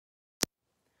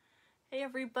Hey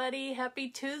everybody, happy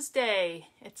Tuesday.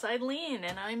 It's Eileen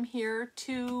and I'm here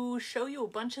to show you a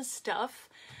bunch of stuff.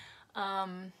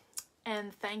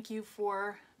 And thank you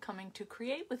for coming to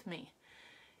create with me.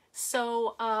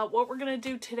 So what we're going to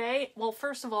do today, well,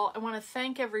 first of all, I want to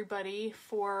thank everybody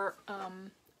for,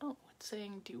 oh, it's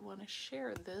saying, do you want to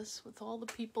share this with all the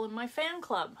people in my fan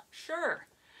club? Sure.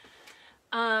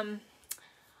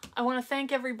 I want to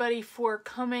thank everybody for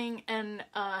coming and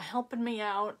helping me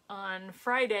out on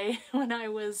Friday when I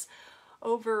was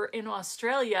over in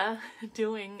Australia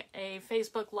doing a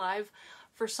Facebook Live.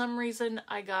 For some reason,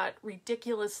 I got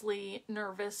ridiculously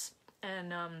nervous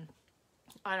and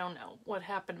I don't know what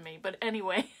happened to me. But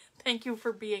anyway, thank you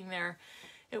for being there.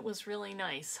 It was really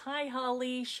nice. Hi,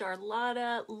 Holly,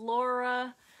 Charlotta,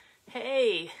 Laura.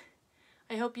 Hey.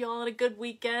 I hope you all had a good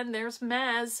weekend. There's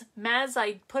Maz. Maz,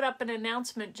 I put up an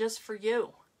announcement just for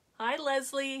you. Hi,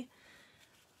 Leslie.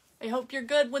 I hope you're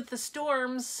good with the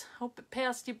storms. Hope it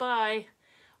passed you by.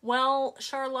 Well,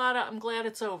 Charlotta, I'm glad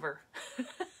it's over.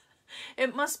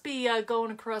 It must be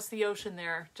going across the ocean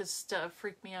there. Just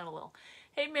freaked me out a little.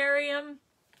 Hey, Miriam.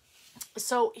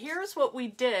 So here's what we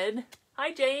did.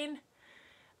 Hi, Jane.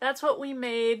 That's what we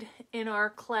made in our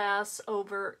class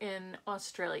over in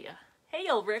Australia. Hey,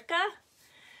 Ulrika.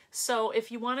 So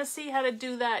if you want to see how to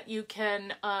do that, you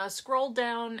can scroll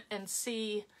down and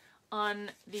see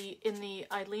in the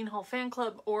Eileen Hall fan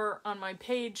club or on my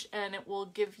page, and it will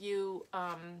give you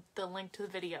the link to the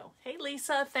video. Hey,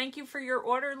 Lisa. Thank you for your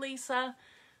order, Lisa.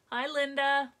 Hi,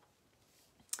 Linda.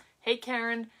 Hey,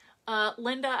 Karen.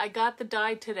 Linda, I got the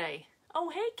die today.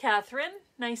 Oh, hey, Catherine.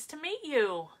 Nice to meet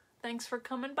you. Thanks for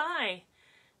coming by.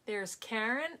 There's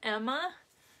Karen, Emma,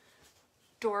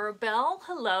 Dora Bell.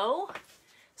 Hello.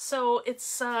 So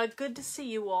it's good to see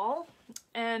you all.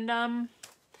 And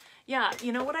yeah,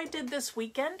 you know what I did this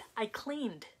weekend? I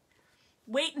cleaned.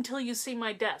 Wait until you see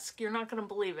my desk. You're not going to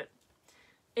believe it.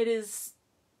 It's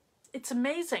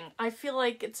amazing. I feel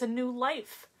like it's a new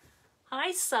life.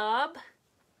 Hi, Sab.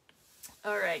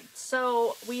 All right,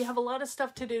 so we have a lot of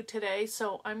stuff to do today,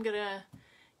 so I'm going to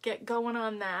get going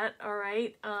on that. All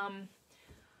right.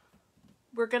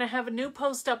 We're going to have a new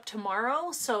post up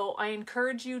tomorrow, so I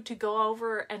encourage you to go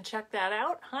over and check that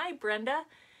out. Hi, Brenda.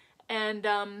 And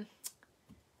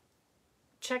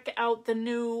check out the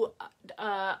new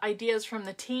ideas from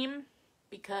the team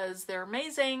because they're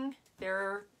amazing.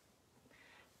 They're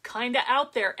kind of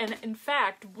out there. And in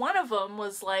fact, one of them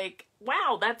was like,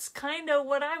 wow, that's kind of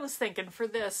what I was thinking for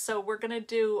this. So we're going to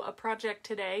do a project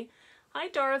today. Hi,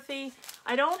 Dorothy.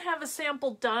 I don't have a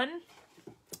sample done,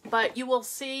 but you will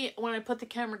see when I put the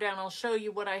camera down, I'll show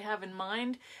you what I have in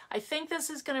mind. I think this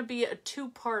is going to be a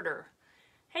two-parter.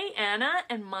 Hey, Anna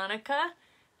and Monica,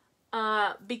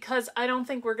 because I don't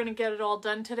think we're going to get it all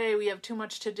done today. We have too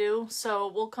much to do,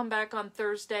 so we'll come back on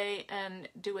Thursday and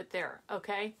do it there,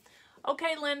 okay?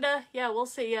 Okay, Linda. Yeah, we'll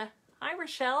see ya. Hi,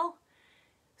 Rochelle.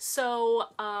 So,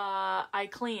 I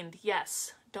cleaned.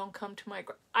 Yes, don't come to my...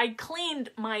 I cleaned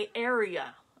my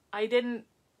area. I didn't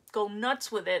go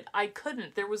nuts with it. I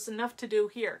couldn't. There was enough to do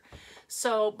here.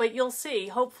 So, but you'll see,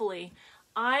 hopefully.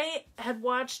 I had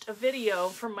watched a video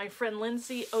from my friend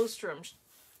Lindsay Ostrom.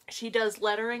 She does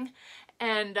lettering,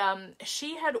 and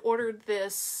she had ordered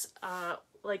this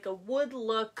like a wood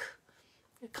look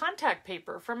contact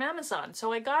paper from Amazon.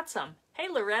 So I got some. Hey,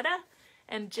 Loretta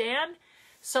and Jan.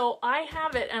 So I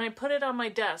have it, and I put it on my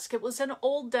desk. It was an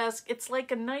old desk. It's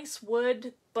like a nice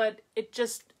wood, but it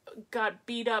just got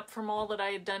beat up from all that I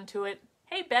had done to it.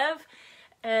 Hey, Bev.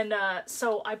 And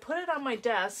so I put it on my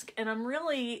desk, and I'm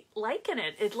really liking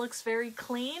it. It looks very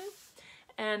clean,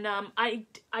 and I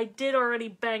did already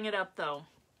bang it up, though.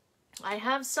 I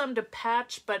have some to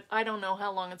patch, but I don't know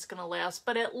how long it's going to last,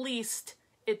 but at least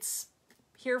it's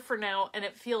here for now, and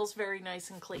it feels very nice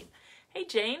and clean. Hey,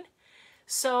 Jane.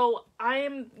 So I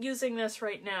am using this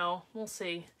right now. We'll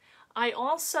see. I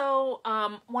also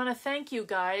want to thank you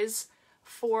guys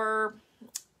for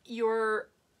your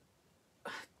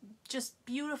just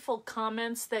beautiful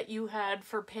comments that you had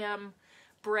for Pam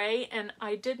Bray. And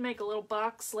I did make a little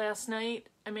box last night.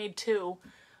 I made two.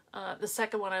 The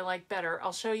second one I like better.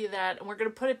 I'll show you that. And we're going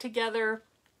to put it together.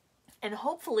 And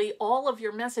hopefully all of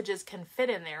your messages can fit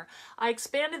in there. I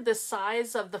expanded the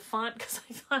size of the font because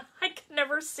I thought I could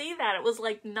never see that. It was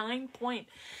like 9 point.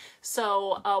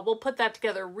 So we'll put that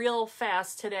together real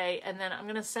fast today, and then I'm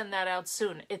going to send that out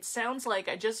soon. It sounds like,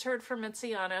 I just heard from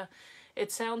Mitziana,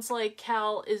 it sounds like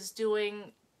Cal is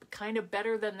doing kind of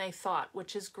better than they thought,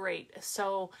 which is great.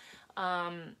 So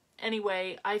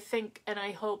anyway, I think and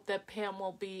I hope that Pam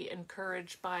will be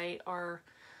encouraged by our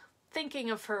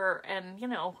thinking of her, and you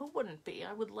know, who wouldn't be?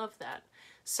 I would love that.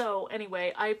 So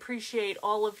anyway, I appreciate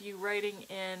all of you writing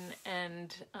in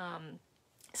and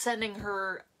sending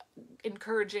her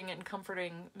encouraging and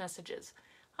comforting messages.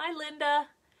 Hi, Linda.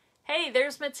 Hey,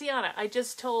 there's Metziana. I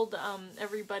just told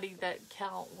everybody that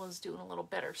Cal was doing a little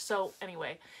better. So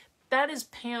anyway, that is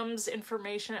Pam's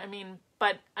information. I mean,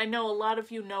 but I know a lot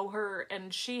of you know her,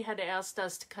 and she had asked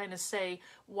us to kind of say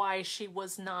why she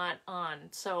was not on.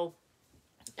 So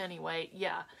anyway,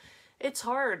 yeah, it's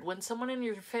hard when someone in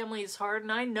your family is hard.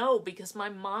 And I know because my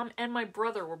mom and my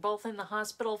brother were both in the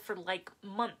hospital for like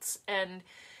months, and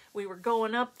we were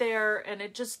going up there, and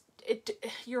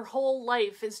your whole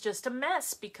life is just a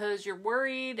mess because you're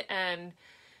worried and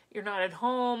you're not at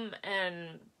home,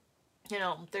 and you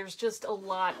know, there's just a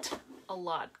lot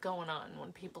going on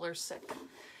when people are sick.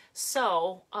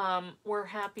 So we're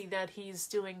happy that he's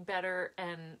doing better,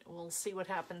 and we'll see what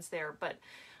happens there. But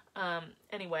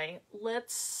anyway,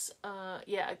 let's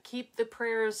keep the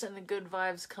prayers and the good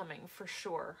vibes coming for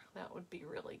sure. That would be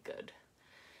really good.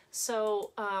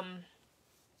 So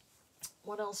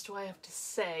what else do I have to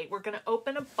say? We're going to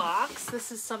open a box.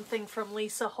 This is something from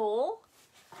Lisa Hole.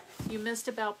 You missed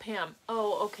about Pam.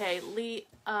 Oh, okay.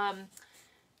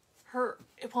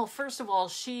 Well, first of all,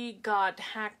 she got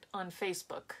hacked on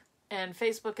Facebook, and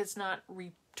Facebook is not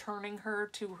returning her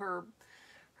to her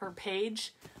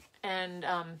page. And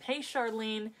hey,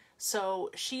 Charlene.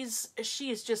 So she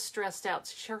is just stressed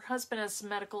out. Her husband has some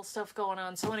medical stuff going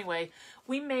on. So anyway,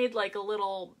 we made like a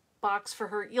little box for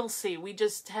her. You'll see. We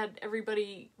just had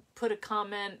everybody put a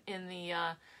comment in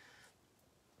the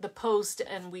post,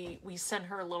 and we sent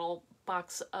her a little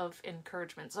box of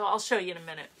encouragement. So I'll show you in a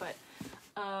minute, but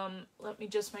let me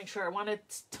just make sure. I want to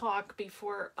talk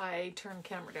before I turn the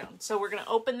camera down. So we're going to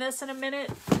open this in a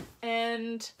minute.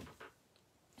 And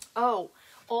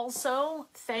also,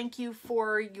 thank you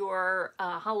for your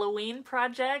Halloween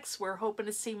projects. We're hoping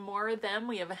to see more of them.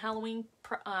 We have a Halloween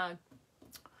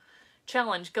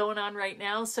challenge going on right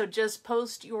now, so just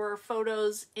post your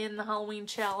photos in the Halloween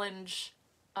challenge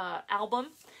album,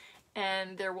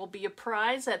 and there will be a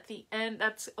prize at the end.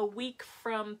 That's a week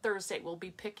from Thursday. We'll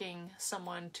be picking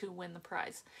someone to win the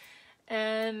prize,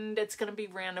 and it's going to be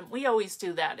random. We always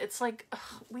do that. It's like,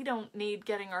 we don't need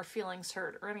getting our feelings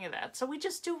hurt or any of that, so we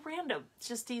just do random. It's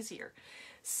just easier.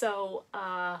 So,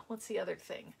 what's the other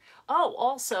thing? Oh,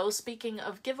 also, speaking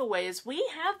of giveaways, we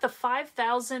have the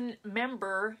 5,000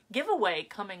 member giveaway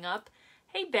coming up.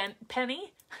 Hey,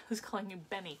 Penny. I was calling you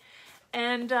Benny.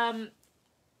 And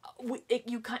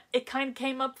it kind of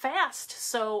came up fast.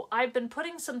 So I've been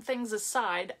putting some things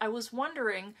aside. I was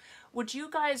wondering, would you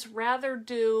guys rather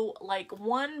do like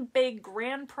one big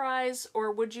grand prize,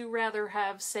 or would you rather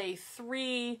have, say,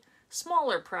 3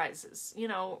 smaller prizes? You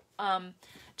know,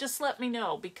 just let me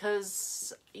know,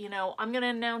 because, you know, I'm going to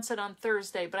announce it on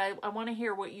Thursday, but I want to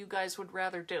hear what you guys would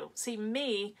rather do. See,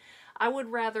 me, I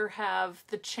would rather have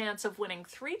the chance of winning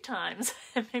 3 times,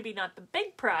 maybe not the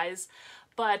big prize,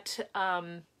 but,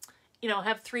 you know,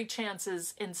 have 3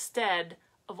 chances instead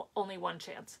of only 1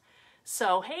 chance.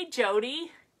 So, hey,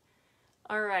 Jody.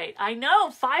 All right. I know,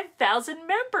 5,000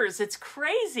 members. It's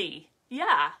crazy.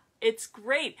 Yeah, it's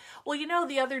great. Well, you know,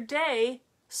 the other day,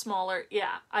 smaller.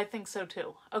 Yeah, I think so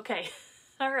too. Okay.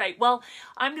 All right. Well,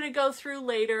 I'm going to go through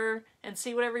later and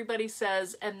see what everybody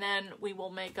says, and then we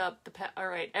will make up the... All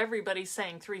right. Everybody's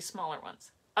saying 3 smaller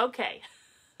ones. Okay.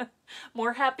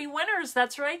 More happy winners.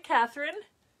 That's right, Catherine.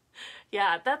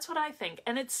 Yeah, that's what I think.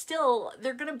 And it's still,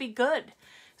 they're going to be good.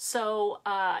 So,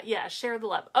 yeah, share the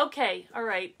love. Okay. All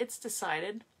right. It's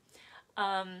decided.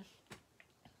 Yeah.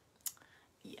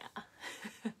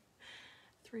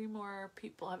 3 more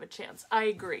people have a chance. I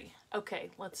agree. Okay,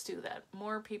 let's do that.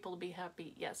 More people to be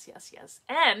happy. Yes, yes, yes.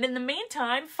 And in the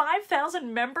meantime,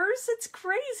 5,000 members? It's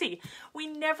crazy. We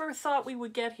never thought we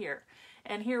would get here.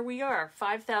 And here we are,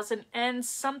 5,000 and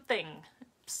something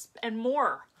and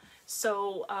more.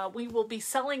 So we will be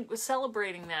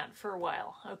celebrating that for a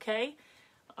while, okay?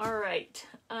 All right.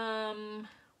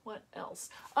 What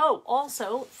else? Oh,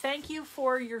 also, thank you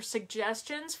for your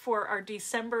suggestions for our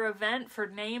December event for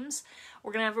names.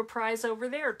 We're going to have a prize over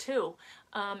there, too.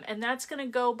 And that's going to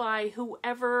go by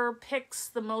whoever picks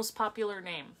the most popular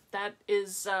name. That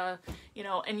is, you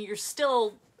know, and you're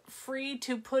still free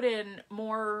to put in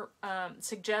more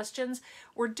suggestions.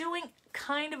 We're doing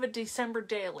kind of a December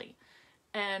daily.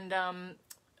 And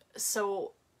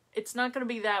so it's not going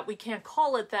to be that. We can't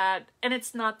call it that. And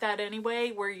it's not that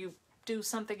anyway, where you do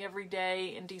something every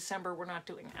day in December. We're not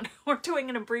doing that. We're doing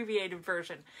an abbreviated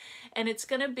version. And it's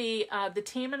going to be, the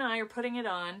team and I are putting it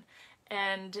on,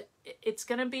 and it's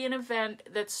going to be an event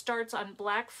that starts on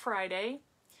Black Friday.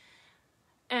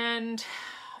 And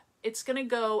it's going to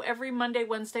go every Monday,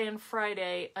 Wednesday, and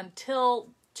Friday until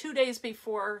 2 days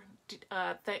before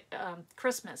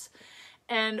Christmas.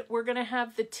 And we're going to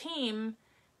have the team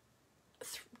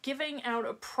giving out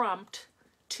a prompt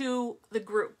to the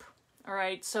group. All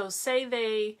right, so say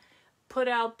they put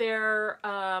out there,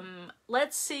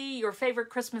 let's see your favorite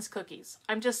Christmas cookies.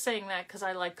 I'm just saying that because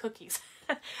I like cookies.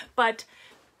 But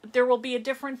there will be a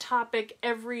different topic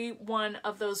every one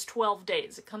of those 12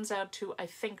 days. It comes out to, I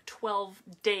think, 12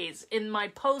 days. In my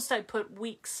post, I put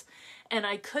weeks, and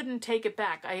I couldn't take it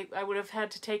back. I would have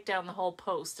had to take down the whole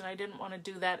post, and I didn't want to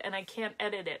do that, and I can't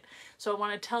edit it. So I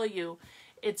want to tell you,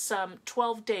 it's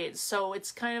 12 days. So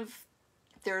it's kind of,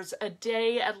 there's a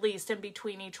day at least in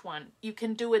between each one. You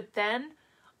can do it then.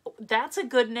 That's a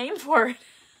good name for it.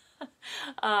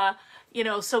 You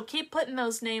know, so keep putting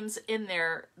those names in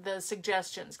there, the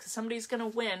suggestions, because somebody's going to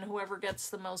win, whoever gets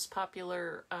the most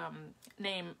popular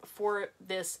name for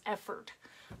this effort,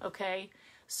 okay?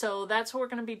 So that's what we're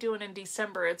going to be doing in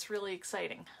December. It's really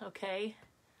exciting, okay?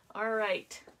 All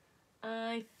right.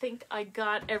 I think I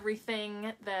got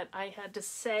everything that I had to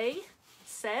said.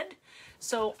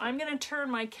 So I'm going to turn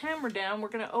my camera down. We're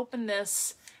going to open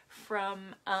this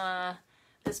from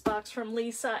this box from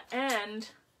Lisa, and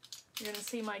you're going to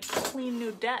see my clean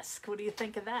new desk. What do you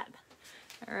think of that?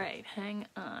 All right, hang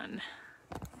on.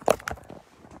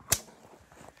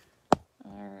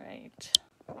 All right.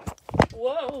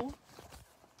 Whoa.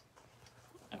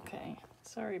 Okay,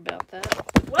 sorry about that.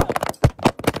 Whoa.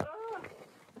 Oh.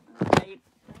 All right,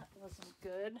 that wasn't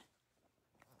good.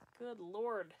 Good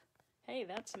Lord. Hey,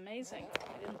 that's amazing.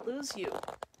 I didn't lose you.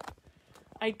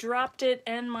 I dropped it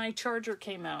and my charger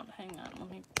came out. Hang on, let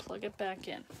me plug it back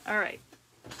in. All right.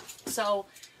 So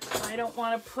I don't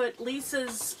want to put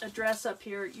Lisa's address up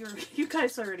here. You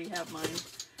guys already have mine.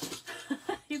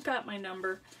 You got my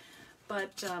number.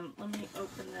 But let me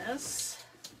open this.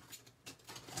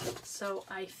 So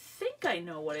I think I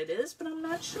know what it is, but I'm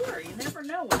not sure. You never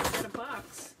know when you get a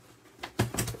box.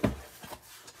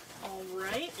 All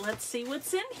right, let's see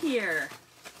what's in here.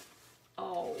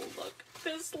 Oh, look,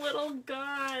 this little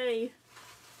guy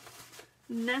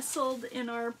nestled in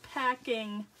our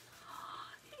packing.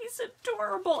 He's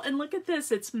adorable. And look at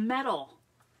this, it's metal.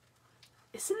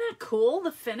 Isn't that cool,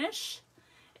 the finish?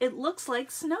 It looks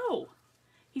like snow.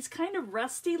 He's kind of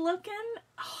rusty looking.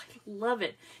 Oh, I love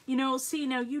it. You know, see,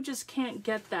 now you just can't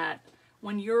get that.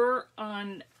 When you're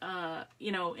on,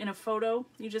 you know, in a photo,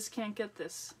 you just can't get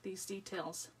these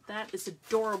details. That is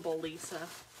adorable, Lisa.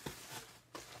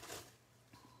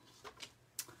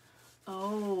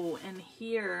 Oh, and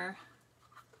here,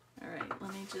 all right,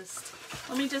 let me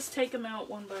just take them out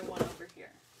one by one over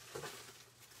here.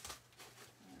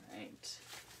 All right,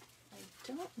 I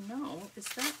don't know, is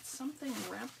that something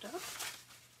wrapped up?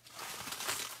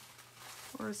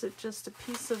 Or is it just a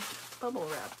piece of bubble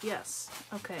wrap? Yes.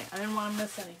 Okay, I didn't want to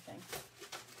miss anything.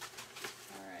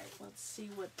 All right, let's see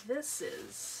what this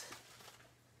is.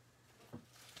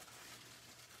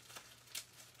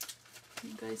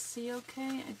 You guys see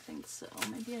okay? I think so.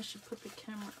 Maybe I should put the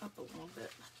camera up a little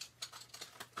bit.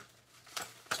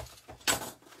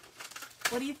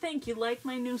 What do you think? You like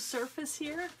my new surface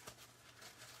here?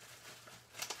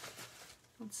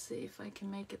 Let's see if I can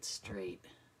make it straight.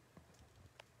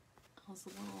 I was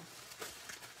a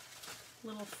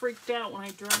little freaked out when I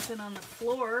dropped it on the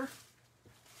floor.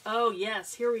 Oh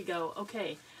yes, here we go.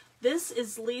 Okay, this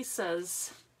is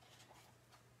Lisa's.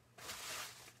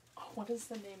 Oh, what is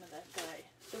the name of that guy?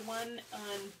 The one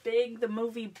on Big, the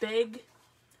movie Big.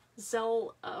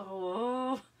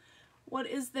 Oh, what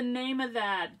is the name of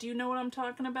that? Do you know what I'm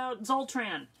talking about?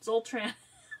 Zoltran. Zoltran.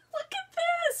 Look at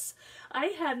this. I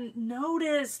hadn't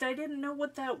noticed. I didn't know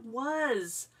what that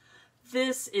was.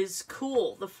 This is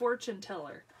cool, the fortune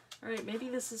teller. All right, maybe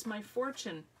this is my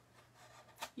fortune.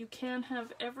 You can't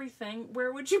have everything.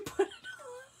 Where would you put it?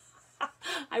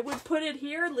 I would put it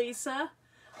here, Lisa.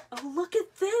 Oh, look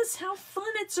at this. How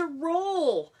fun. It's a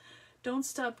roll. Don't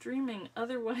stop dreaming,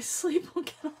 otherwise sleep will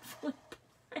get awfully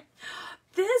boring.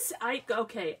 This,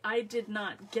 okay, I did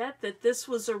not get that this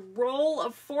was a roll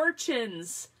of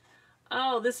fortunes.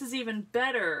 Oh, this is even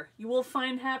better. You will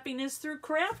find happiness through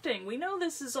crafting. We know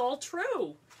this is all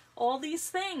true. All these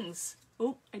things.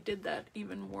 Oh, I did that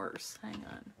even worse. Hang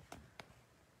on.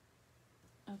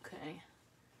 Okay.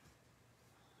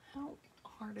 How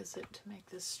hard is it to make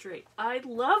this straight? I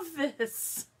love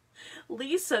this.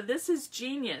 Lisa, this is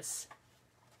genius.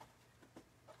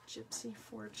 Gypsy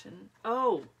fortune.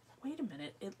 Oh, wait a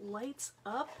minute. It lights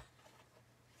up?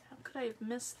 How could I have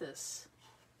missed this?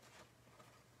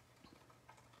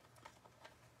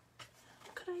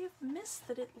 I have missed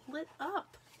that it lit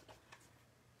up.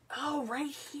 Oh,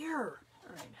 right here.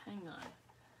 All right, hang on.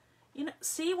 You know,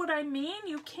 see what I mean?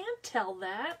 You can't tell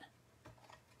that.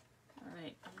 All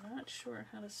right, I'm not sure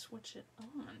how to switch it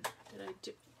on. Did I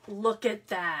do? Look at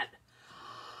that.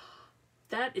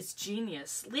 That is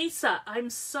genius. Lisa, I'm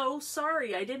so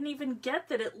sorry. I didn't even get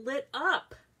that it lit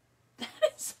up. That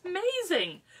is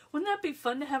amazing. Wouldn't that be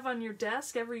fun to have on your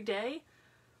desk every day?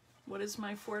 What is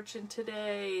my fortune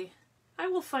today? I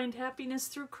will find happiness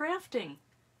through crafting.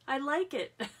 I like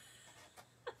it.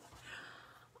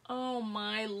 Oh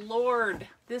my Lord.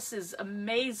 This is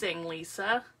amazing,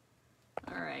 Lisa.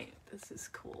 All right, this is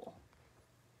cool.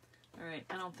 All right,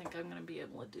 I don't think I'm going to be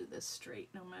able to do this straight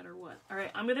no matter what. All right,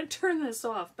 I'm going to turn this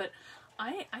off, but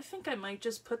I think I might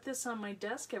just put this on my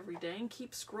desk every day and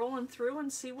keep scrolling through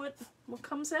and see what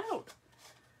comes out.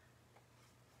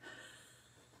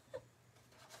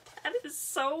 That is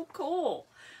so cool.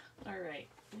 All right,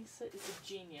 Lisa is a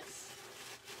genius.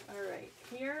 All right,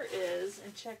 here is,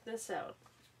 and check this out.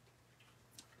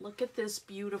 Look at this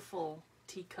beautiful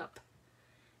teacup.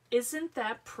 Isn't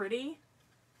that pretty?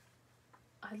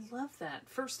 I love that.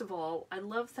 First of all, I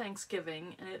love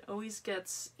Thanksgiving, and it always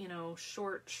gets, you know,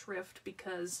 short shrift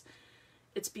because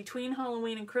it's between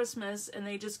Halloween and Christmas, and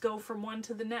they just go from one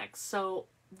to the next. So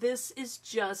this is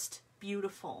just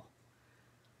beautiful.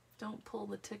 Don't pull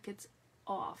the tickets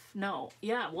off. No.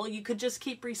 Yeah, well, you could just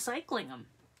keep recycling them.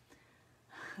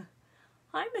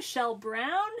 Hi, Michelle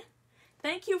Brown.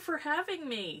 Thank you for having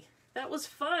me. That was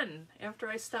fun after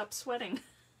I stopped sweating.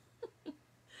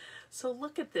 So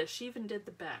look at this. She even did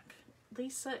the back.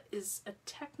 Lisa is a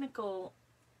technical,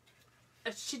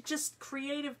 she's just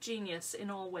creative genius in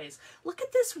all ways. Look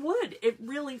at this wood. It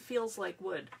really feels like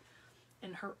wood.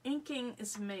 And her inking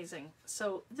is amazing.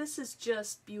 So this is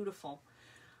just beautiful.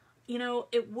 You know,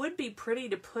 it would be pretty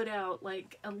to put out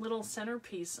like a little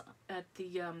centerpiece at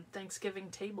the Thanksgiving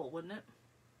table, wouldn't it?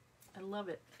 I love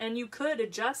it. And you could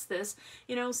adjust this,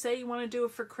 you know, say you want to do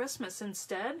it for Christmas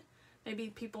instead. Maybe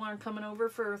people aren't coming over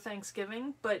for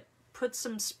Thanksgiving, but put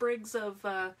some sprigs of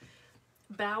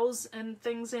boughs and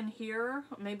things in here,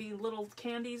 maybe little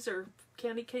candies or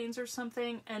candy canes or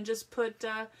something, and just put,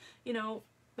 you know,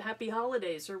 happy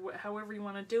holidays or however you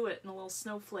want to do it, and a little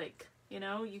snowflake. You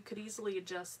know, you could easily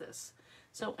adjust this.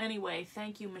 So anyway,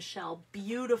 thank you, Michelle.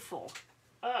 Beautiful.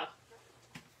 All right,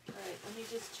 let me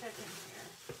just check in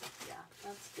here. Yeah,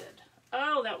 that's good.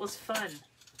 Oh, that was fun.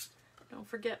 Don't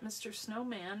forget Mr.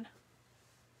 Snowman.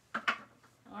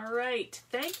 All right.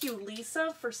 Thank you,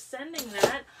 Lisa, for sending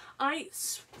that. I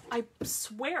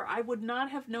swear I would not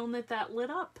have known that that lit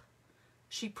up.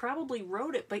 She probably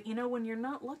wrote it, but you know, when you're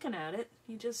not looking at it,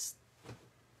 you just,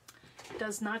 it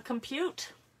does not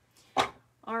compute.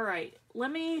 All right.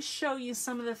 Let me show you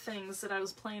some of the things that I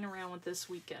was playing around with this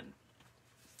weekend.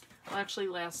 Well, actually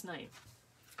last night,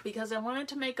 because I wanted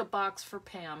to make a box for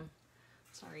Pam.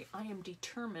 Sorry, I am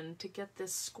determined to get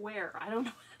this square. I don't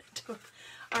know how to do it.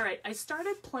 All right, I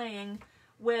started playing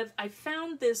with, I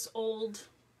found this old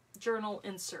journal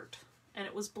insert, and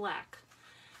it was black.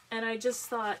 And I just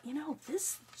thought, you know,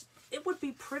 this, it would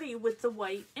be pretty with the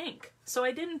white ink. So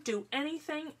I didn't do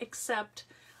anything except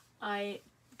I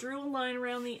drew a line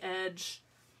around the edge,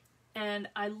 and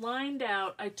I lined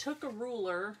out, I took a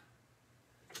ruler,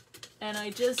 and I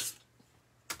just,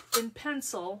 in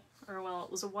pencil, or well,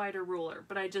 it was a wider ruler,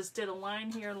 but I just did a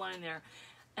line here, line there,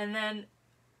 and then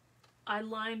I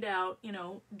lined out, you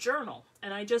know, journal,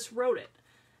 and I just wrote it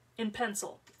in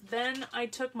pencil. Then I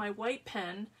took my white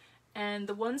pen, and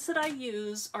the ones that I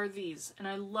use are these, and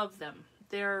I love them.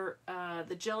 They're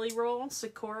the Jelly Roll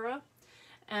Sakura,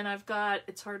 and I've got,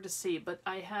 it's hard to see, but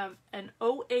I have an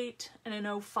 08 and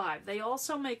an 05. They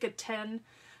also make a 10,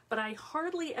 but I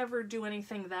hardly ever do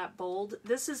anything that bold.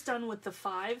 This is done with the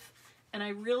 5. And I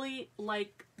really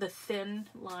like the thin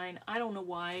line. I don't know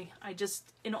why. I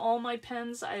just, in all my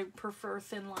pens, I prefer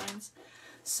thin lines.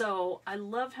 So I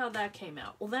love how that came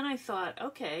out. Well, then I thought,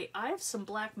 okay, I have some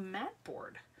black mat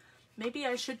board. Maybe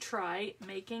I should try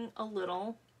making a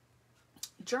little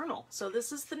journal. So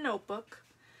this is the notebook.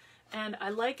 And I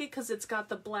like it because it's got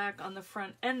the black on the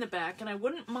front and the back. And I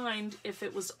wouldn't mind if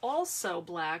it was also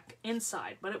black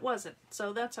inside, but it wasn't.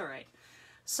 So that's all right.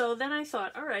 So then I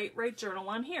thought, all right, write journal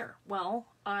on here. Well,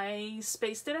 I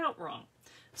spaced it out wrong.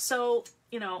 So,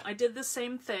 you know, I did the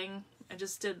same thing. I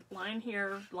just did line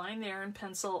here, line there in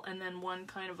pencil, and then one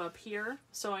kind of up here.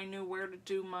 So I knew where to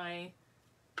do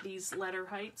these letter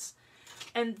heights.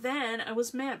 And then I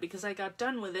was mad because I got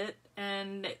done with it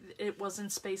and it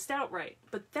wasn't spaced out right.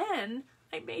 But then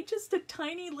I made just a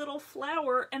tiny little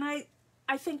flower, and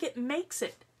I think it makes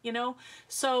it, you know.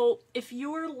 So if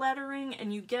you're lettering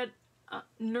and you get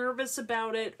nervous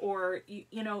about it, or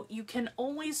you know, you can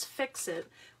always fix it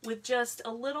with just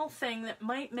a little thing that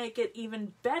might make it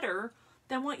even better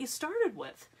than what you started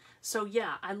with. So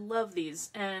yeah, I love these,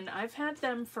 and I've had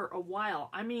them for a while.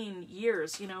 I mean,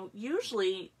 years. You know,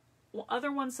 usually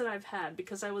other ones that I've had,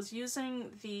 because I was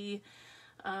using the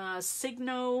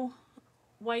Signo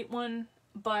white one,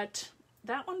 but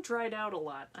that one dried out a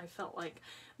lot, I felt like.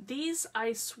 These,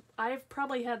 I've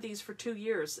probably had these for 2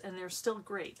 years, and they're still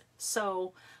great.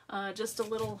 So just a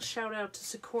little shout out to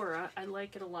Sakura. I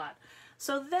like it a lot.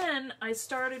 So then I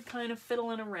started kind of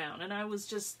fiddling around, and I was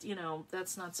just, you know,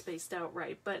 that's not spaced out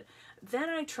right. But then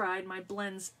I tried my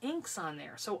Blends inks on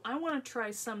there. So I want to try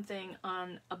something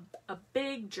on a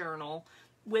big journal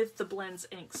with the Blends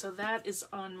ink. So that is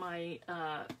on my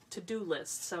to-do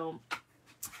list. So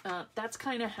that's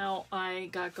kind of how I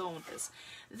got going with this.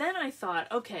 Then I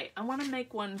thought, okay, I want to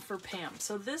make one for Pam.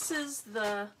 So this is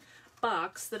the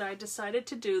box that I decided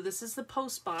to do. This is the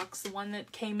post box, the one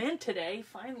that came in today,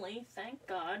 finally, thank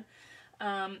God.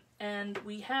 And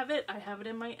we have it. I have it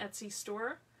in my Etsy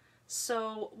store.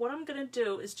 So what I'm going to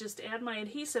do is just add my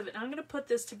adhesive, and I'm going to put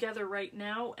this together right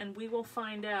now, and we will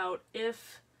find out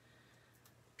if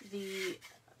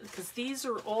because these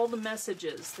are all the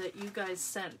messages that you guys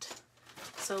sent.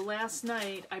 So last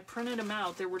night I printed them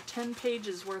out. There were 10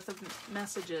 pages worth of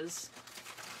messages.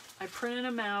 I printed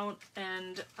them out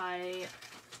and I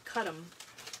cut them.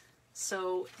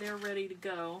 So they're ready to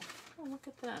go. Oh, look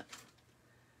at that.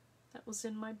 That was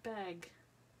in my bag.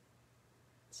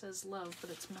 It says love, but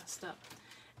it's messed up.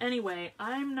 Anyway,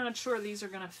 I'm not sure these are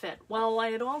going to fit. Well, I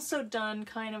had also done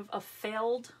kind of a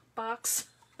failed box.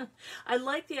 I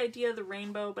like the idea of the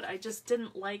rainbow, but I just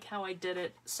didn't like how I did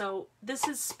it. So this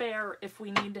is spare if we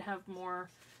need to have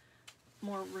more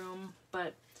room.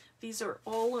 But these are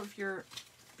all of your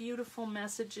beautiful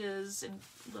messages and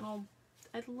little,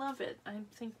 I love it. I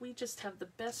think we just have the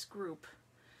best group.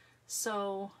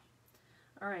 So,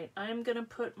 all right, I'm going to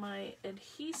put my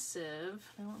adhesive.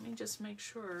 Now let me just make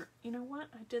sure. You know what?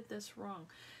 I did this wrong.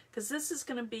 Because this is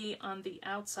going to be on the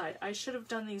outside. I should have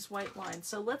done these white lines.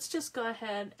 So let's just go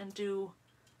ahead and do,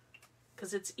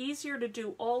 because it's easier to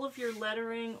do all of your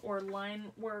lettering or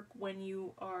line work when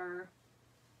you are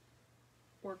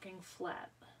working flat.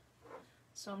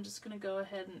 So I'm just going to go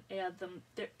ahead and add them.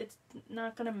 It's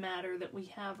not going to matter that we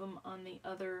have them on the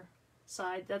other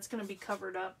side. That's going to be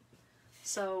covered up.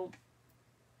 So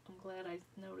I'm glad I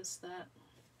noticed that.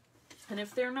 And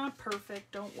if they're not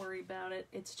perfect, don't worry about it.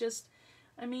 It's just,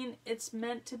 I mean, it's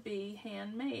meant to be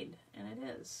handmade, and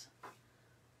it is.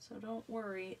 So don't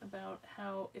worry about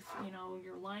how, if, you know,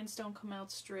 your lines don't come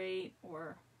out straight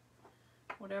or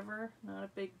whatever, not a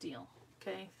big deal.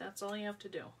 Okay, that's all you have to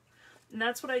do. And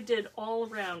that's what I did all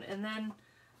around. And then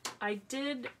I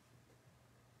did,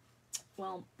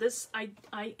 well, this,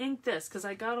 I inked this because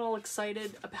I got all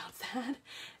excited about that.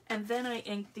 And then I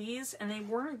inked these, and they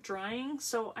weren't drying,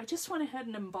 so I just went ahead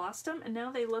and embossed them, and now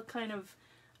they look kind of,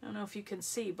 I don't know if you can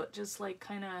see, but just like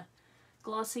kind of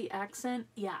glossy accent.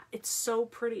 Yeah, it's so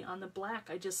pretty on the black.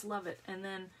 I just love it. And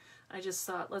then I just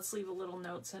thought, let's leave a little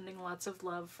note, sending lots of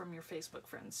love from your Facebook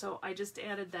friends. So I just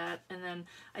added that, and then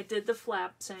I did the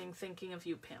flap saying, thinking of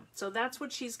you, Pam. So that's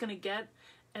what she's going to get.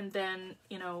 And then,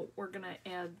 you know, we're going to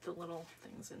add the little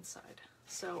things inside.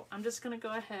 So I'm just going to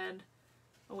go ahead.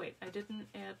 Oh, wait, I didn't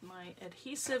add my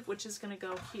adhesive, which is going to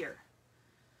go here.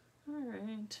 All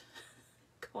right.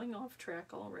 Going off track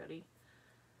already.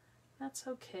 That's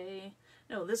okay.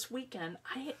 No, this weekend,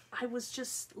 I was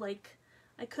just like,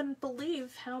 I couldn't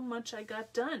believe how much I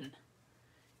got done.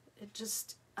 It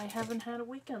just, I haven't had a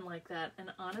weekend like that.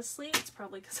 And honestly, it's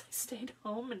probably because I stayed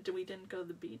home and we didn't go to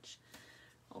the beach.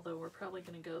 Although we're probably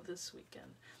going to go this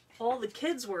weekend. All the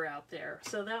kids were out there,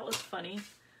 so that was funny.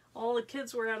 All the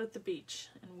kids were out at the beach,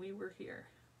 and we were here.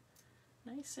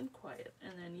 Nice and quiet.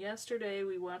 And then yesterday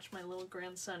we watched my little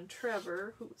grandson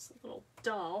Trevor, who's a little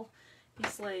doll.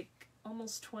 He's like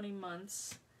almost 20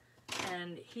 months.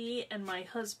 And he and my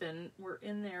husband were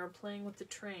in there playing with the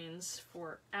trains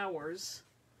for hours.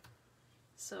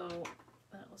 So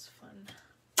that was fun.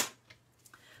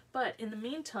 But in the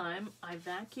meantime, I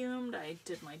vacuumed, I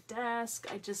did my desk,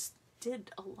 I just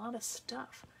did a lot of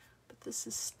stuff. But this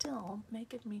is still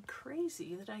making me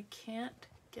crazy that I can't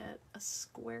get a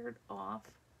squared off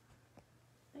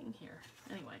thing here.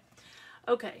 Anyway,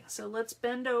 okay, so let's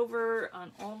bend over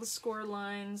on all the score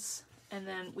lines, and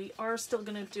then we are still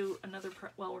going to do another,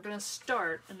 well, we're going to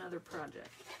start another project.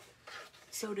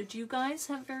 So did you guys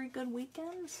have very good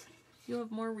weekends? You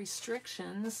have more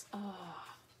restrictions. Oh.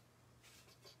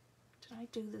 Did I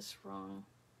do this wrong?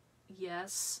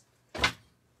 Yes.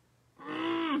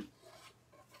 I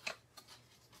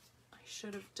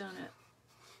should have done it.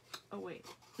 Oh, wait.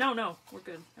 No, we're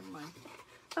good. Never mind.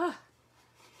 Ah!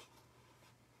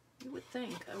 You would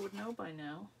think I would know by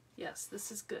now. Yes,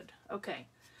 this is good. Okay.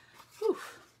 Whew.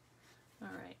 All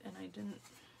right, and I didn't...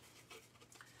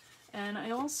 And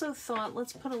I also thought,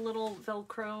 let's put a little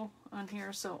Velcro on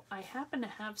here. So I happen to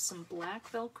have some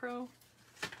black Velcro.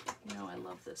 You know, I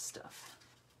love this stuff.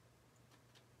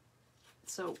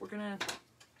 So we're gonna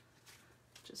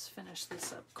just finish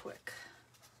this up quick.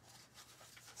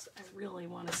 So I really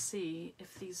want to see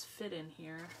if these fit in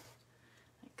here.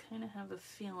 I kind of have a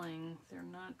feeling they're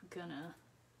not gonna,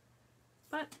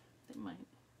 but they might.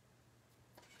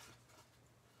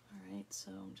 All right,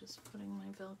 so I'm just putting my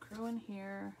Velcro in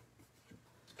here,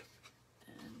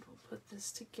 and we'll put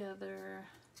this together.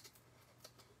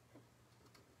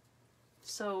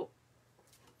 So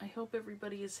I hope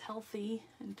everybody is healthy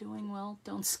and doing well.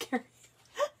 Don't scare you.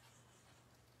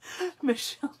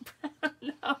 Michelle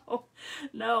Brown,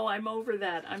 no, I'm over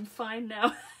that. I'm fine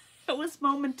now. It was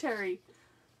momentary.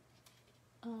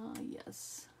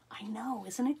 Yes. I know,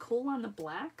 isn't it cool on the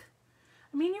black?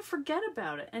 I mean, you forget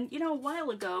about it. And, you know, a while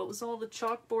ago, it was all the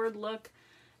chalkboard look,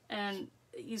 and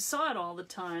you saw it all the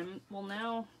time. Well,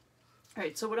 now... All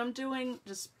right, so what I'm doing,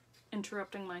 just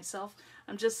interrupting myself,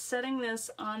 I'm just setting this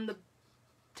on the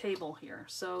table here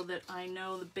so that I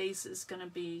know the base is going to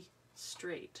be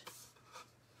straight.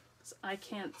 I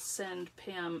can't send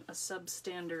Pam a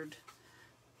substandard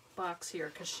box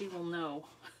here because she will know.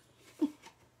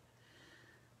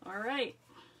 All right,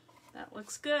 that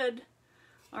looks good.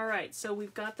 All right, so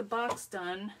we've got the box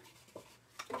done.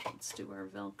 Let's do our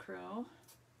Velcro.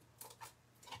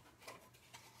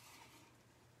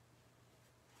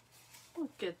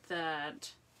 Look at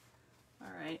that.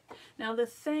 All right, now the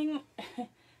thing,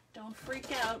 don't freak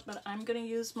out, but I'm gonna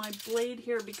use my blade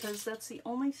here because that's the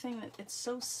only thing that it's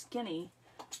so skinny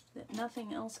that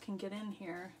nothing else can get in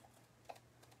here.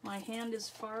 My hand is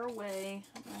far away.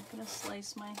 I'm not gonna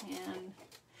slice my hand.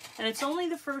 And it's only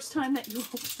the first time that you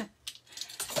open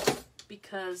it,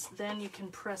 because then you can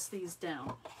press these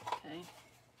down, okay?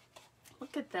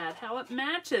 Look at that, how it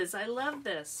matches. I love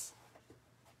this.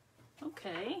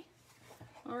 Okay.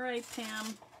 All right,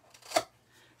 Pam.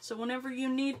 So whenever you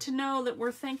need to know that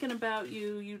we're thinking about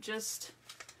you, you just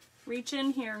reach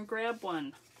in here and grab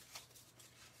one.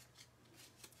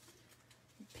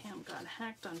 Pam got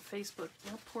hacked on Facebook.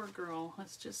 That poor girl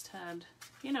has just had,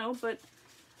 you know, but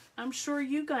I'm sure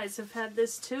you guys have had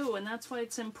this too, and that's why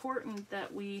it's important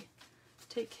that we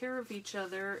take care of each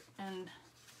other, and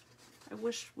I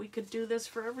wish we could do this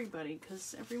for everybody,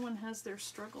 because everyone has their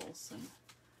struggles, and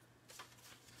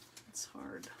it's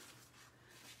hard.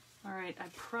 All right, I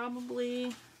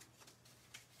probably,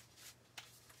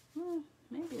 well,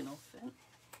 maybe it'll fit.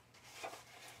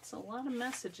 It's a lot of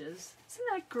messages. Isn't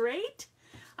that great?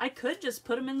 I could just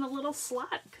put them in the little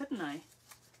slot, couldn't I?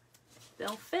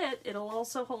 They'll fit. It'll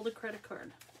also hold a credit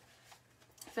card.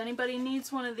 If anybody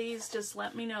needs one of these, just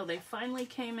let me know. They finally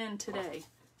came in today.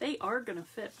 They are going to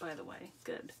fit, by the way.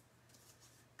 Good.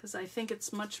 Because I think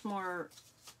it's much more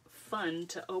fun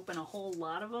to open a whole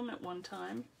lot of them at one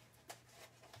time.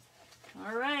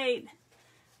 All right.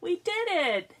 We did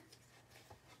it.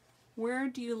 Where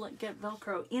do you get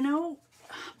Velcro? You know,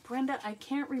 Brenda, I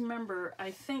can't remember.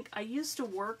 I think I used to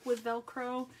work with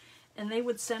Velcro, and they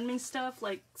would send me stuff,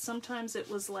 like sometimes it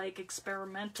was like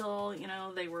experimental, you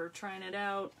know, they were trying it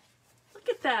out. Look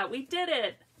at that, we did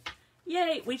it.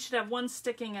 Yay, we should have one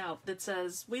sticking out that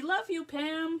says, "We love you,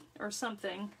 Pam," or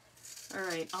something. All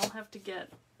right, I'll have to get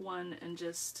one and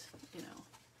just, you know,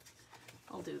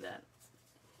 I'll do that.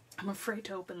 I'm afraid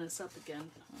to open this up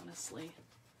again, honestly.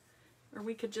 Or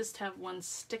we could just have one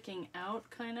sticking out,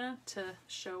 kind of, to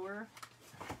show her,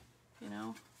 you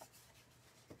know.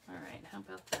 All right, how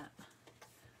about that?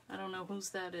 I don't know whose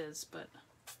that is, but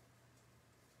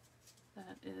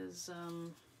that is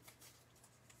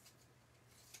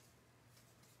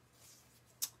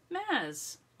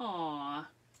Maz. Aw,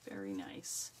 very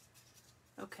nice.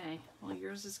 Okay, well,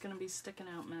 yours is going to be sticking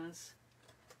out, Maz.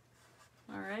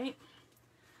 All right,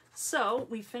 so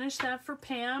we finished that for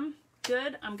Pam.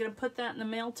 Good. I'm going to put that in the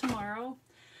mail tomorrow.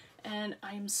 And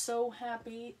I'm so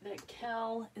happy that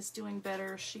Cal is doing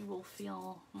better. She will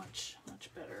feel much,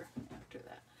 much better after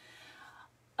that.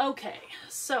 Okay,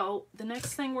 so the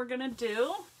next thing we're going to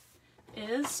do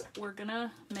is we're going to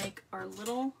make our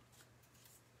little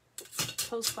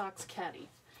postbox caddy.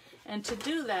 And to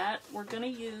do that, we're going to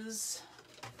use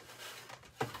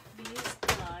these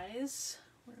guys.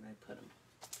 Where did I put them?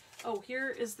 Oh, here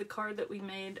is the card that we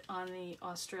made on the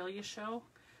Australia show.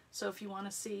 So if you want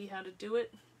to see how to do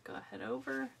it, go ahead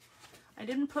over. I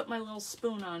didn't put my little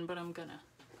spoon on, but I'm gonna.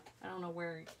 I don't know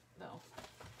where though.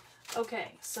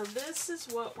 Okay, so this is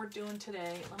what we're doing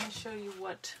today. Let me show you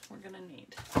what we're gonna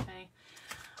need, okay?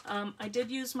 I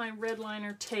did use my red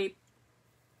liner tape.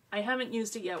 I haven't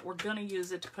used it yet. We're gonna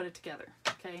use it to put it together,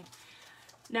 okay?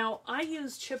 Now, I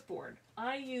used chipboard.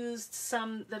 I used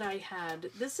some that I had.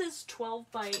 This is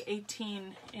 12 by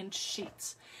 18 inch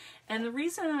sheets. And the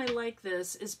reason I like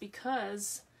this is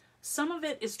because some of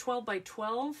it is 12 by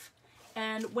 12.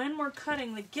 And when we're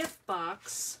cutting the gift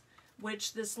box,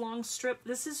 which this long strip,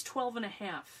 this is 12 and a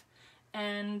half.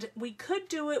 And we could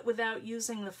do it without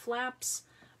using the flaps,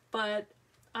 but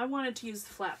I wanted to use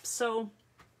the flaps. So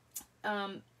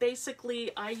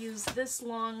basically I used this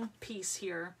long piece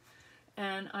here,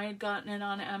 and I had gotten it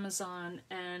on Amazon,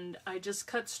 and I just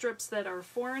cut strips that are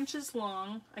 4 inches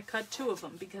long. I cut 2 of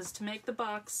them because to make the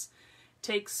box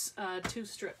takes 2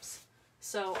 strips.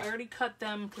 So I already cut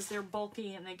them because they're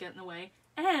bulky and they get in the way.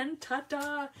 And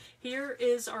ta-da! Here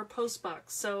is our post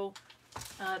box. So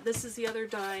this is the other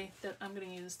die that I'm going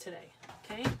to use today.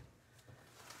 Okay.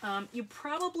 You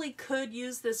probably could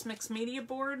use this mixed media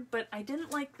board, but I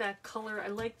didn't like that color. I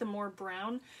like the more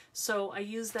brown, so I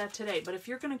used that today. But if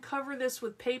you're going to cover this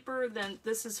with paper, then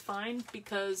this is fine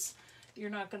because you're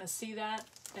not going to see that.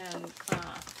 And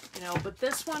you know, but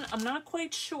this one, I'm not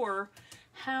quite sure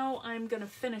how I'm going to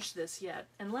finish this yet.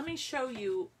 And let me show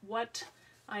you what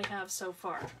I have so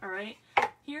far. All right,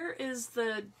 here is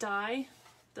the die,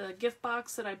 the gift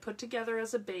box that I put together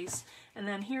as a base, and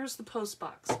then here's the post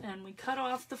box, and we cut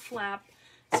off the flap.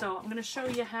 So I'm going to show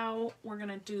you how we're going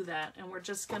to do that, and we're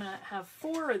just going to have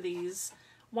 4 of these,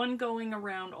 one going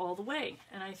around all the way,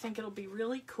 and I think it'll be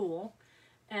really cool.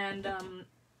 And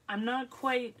I'm not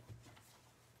quite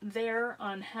there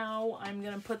on how I'm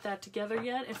going to put that together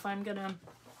yet. If I'm going to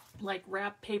like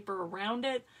wrap paper around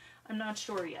it, I'm not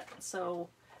sure yet. So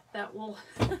that will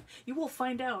you will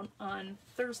find out on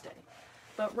Thursday.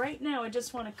 But right now I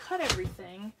just want to cut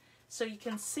everything so you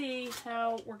can see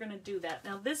how we're going to do that.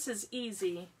 Now this is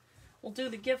easy. We'll do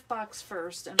the gift box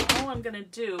first, and all I'm going to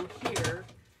do here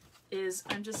is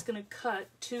I'm just going to cut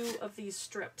 2 of these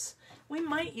strips. We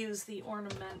might use the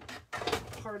ornament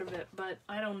part of it, but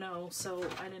I don't know, so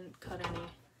I didn't cut any.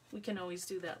 We can always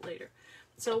do that later.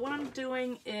 So what I'm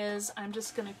doing is I'm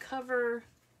just going to cover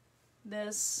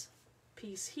this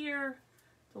piece here,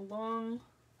 the long,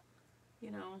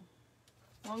 you know,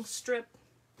 long strip,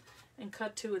 and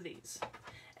cut 2 of these.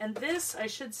 And this, I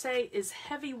should say, is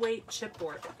heavyweight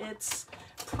chipboard. It's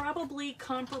probably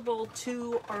comparable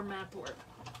to our mat board,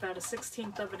 about a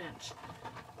 1/16 of an inch.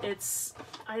 It's,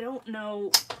 I don't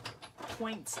know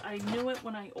points. I knew it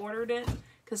when I ordered it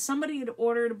because somebody had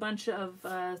ordered a bunch of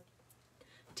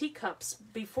teacups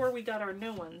before we got our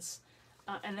new ones.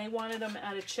 And they wanted them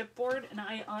at a chipboard, and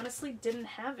I honestly didn't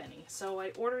have any. So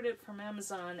I ordered it from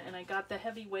Amazon, and I got the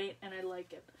heavyweight, and I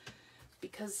like it.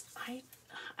 Because I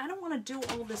don't want to do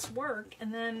all this work,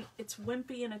 and then it's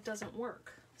wimpy and it doesn't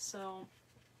work. So,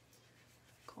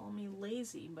 call me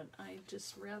lazy, but I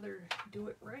just rather do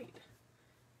it right.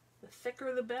 The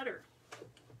thicker the better.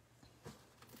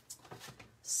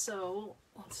 So,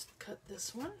 let's cut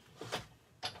this one.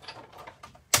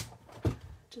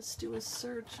 Just do a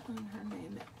search on her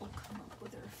name. It will come up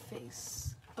with her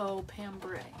face. Oh, Pam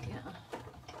Bray, yeah.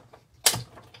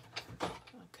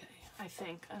 Okay, I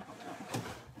think. I don't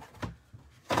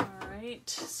know. Alright,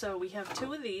 so we have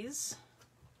 2 of these.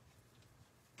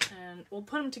 And we'll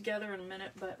put them together in a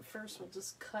minute, but first we'll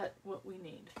just cut what we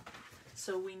need.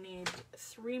 So we need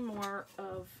 3 more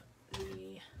of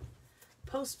the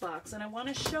post box. And I want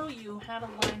to show you how to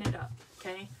line it up,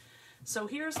 okay? So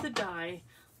here's the die.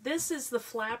 This is the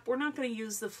flap. We're not going to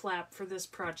use the flap for this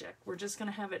project. We're just going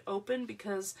to have it open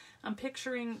because I'm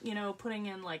picturing, you know, putting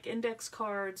in like index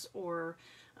cards or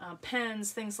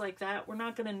pens, things like that. We're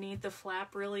not going to need the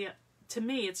flap really. To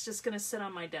me, it's just going to sit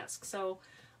on my desk. So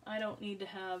I don't need to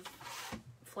have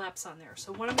flaps on there.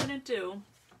 So what I'm going to do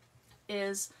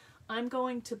is I'm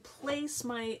going to place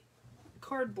my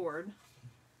cardboard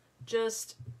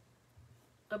just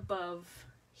above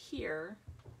here.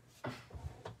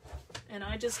 And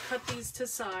I just cut these to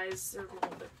size. They're a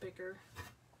little bit bigger.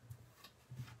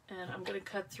 And I'm going to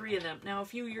cut 3 of them. Now,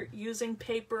 if you were using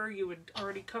paper, you would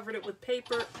already covered it with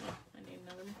paper. Oh, I need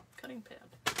another cutting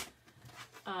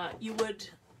pad. You would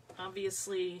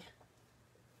obviously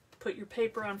put your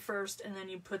paper on first, and then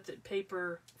you put the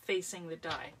paper facing the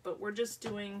die. But we're just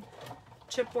doing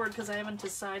chipboard because I haven't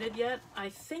decided yet. I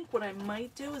think what I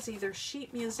might do is either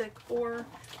sheet music or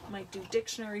I might do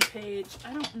dictionary page.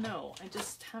 I don't know. I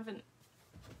just haven't.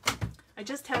 I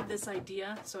just had this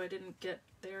idea, so I didn't get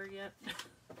there yet.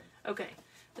 Okay,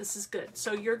 this is good.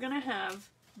 So you're going to have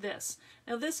this.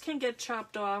 Now this can get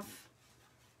chopped off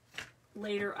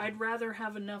later. I'd rather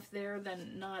have enough there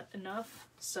than not enough.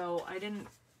 So I didn't,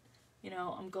 you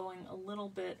know, I'm going a little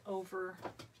bit over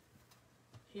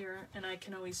here, and I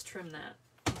can always trim that.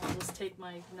 I'll just take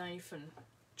my knife and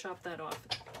chop that off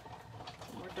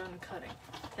when we're done cutting.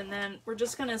 And then we're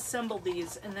just going to assemble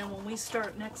these, and then when we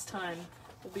start next time,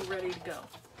 we'll be ready to go.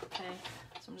 Okay,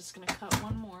 so I'm just going to cut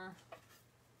one more.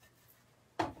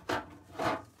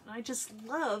 I just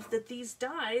love that these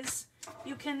dies,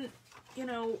 you can, you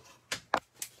know,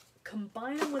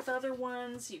 combine them with other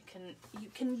ones. You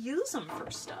can use them for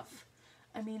stuff.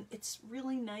 I mean, it's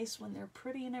really nice when they're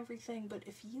pretty and everything, but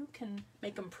if you can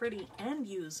make them pretty and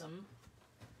use them,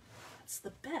 that's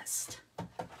the best. Okay,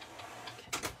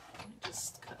 let me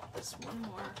just cut this one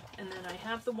more. And then I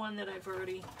have the one that I've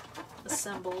already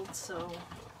assembled, so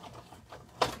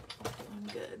I'm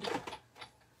good.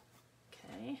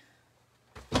 Okay.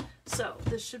 So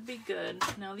this should be good.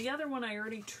 Now the other one I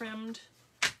already trimmed,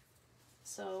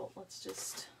 so let's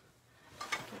just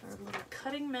get our little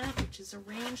cutting mat, which is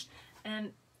arranged.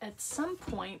 And at some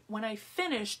point, when I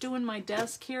finish doing my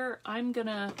desk here, I'm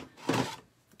gonna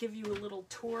give you a little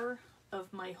tour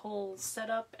of my whole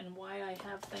setup and why I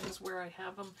have things where I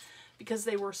have them, because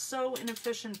they were so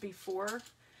inefficient before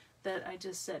that I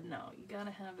just said, no, you gotta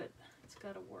have it, it's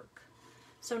gotta work.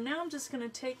 So now I'm just gonna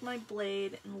take my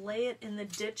blade and lay it in the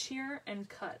ditch here and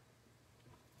cut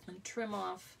and trim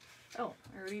off. Oh,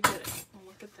 I already did it. Well,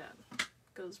 look at that.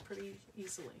 Goes pretty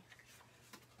easily.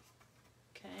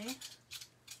 Okay.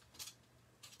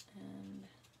 And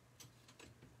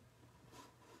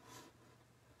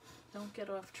don't get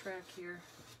off track here.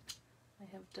 I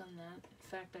have done that. In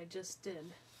fact, I just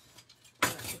did.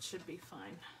 But it should be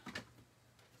fine.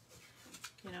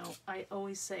 You know, I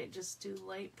always say just do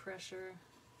light pressure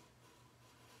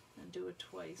and do it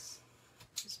twice.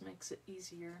 Just makes it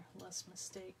easier, less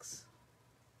mistakes.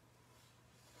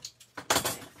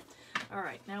 Okay. All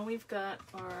right, now we've got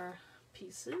our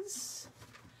pieces.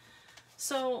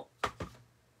 So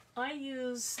I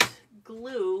used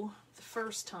glue the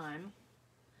first time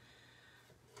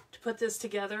to put this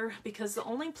together because the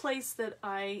only place that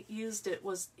I used it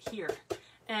was here.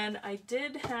 And I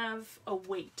did have a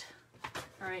weight.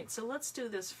 All right, so let's do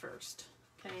this first.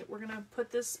 Okay, we're gonna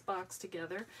put this box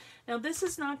together. Now this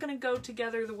is not gonna go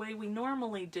together the way we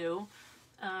normally do.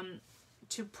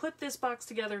 To put this box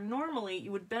together, normally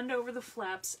you would bend over the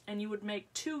flaps and you would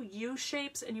make two U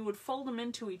shapes and you would fold them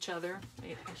into each other.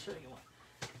 Wait, I'll show you one.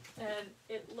 And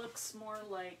it looks more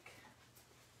like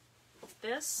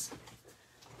this.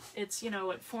 It's, you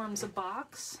know, it forms a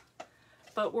box.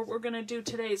 But what we're gonna do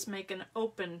today is make an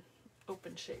open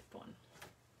shaped one.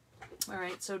 All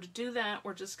right, so to do that,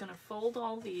 we're just gonna fold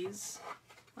all these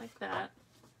like that.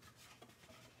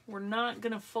 We're not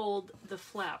gonna fold the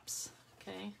flaps,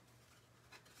 okay?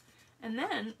 And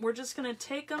then we're just gonna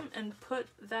take them and put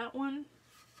that one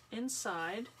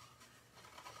inside,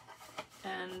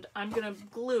 and I'm gonna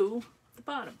glue the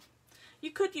bottom. You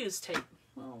could use tape.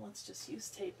 Well, let's just use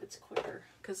tape, it's quicker,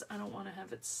 because I don't wanna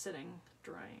have it sitting,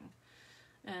 drying.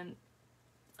 And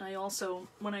I also,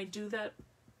 when I do that,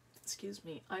 excuse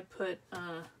me, I put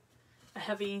a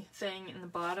heavy thing in the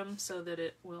bottom so that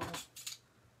it will,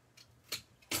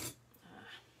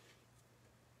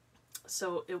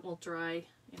 dry,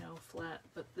 you know, flat,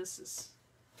 but this is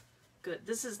good.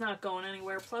 This is not going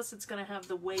anywhere, plus it's going to have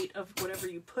the weight of whatever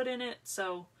you put in it,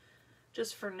 so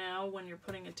just for now, when you're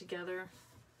putting it together,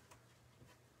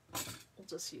 we'll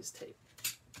just use tape.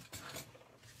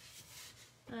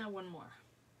 One more.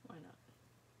 Why not?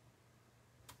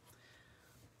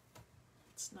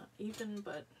 It's not even,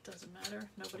 but it doesn't matter.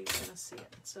 Nobody's going to see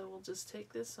it. So we'll just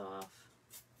take this off.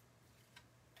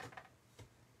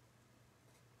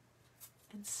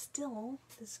 And still,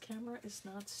 this camera is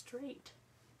not straight.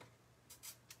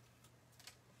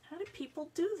 How do people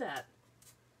do that?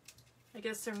 I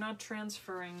guess they're not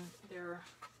transferring their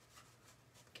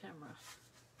camera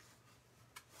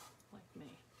like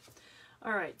me.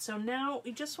 All right, so now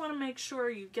you just want to make sure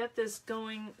you get this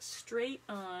going straight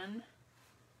on.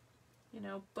 You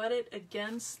know, butt it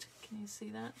against, can you see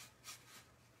that?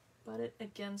 Butt it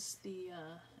against the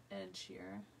edge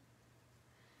here.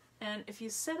 And if you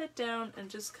set it down and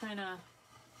just kind of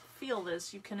feel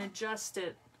this, you can adjust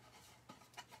it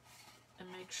and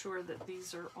make sure that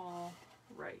these are all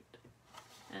right.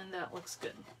 And that looks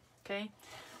good, okay?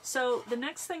 So the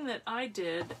next thing that I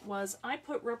did was I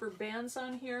put rubber bands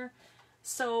on here.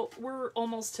 So we're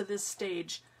almost to this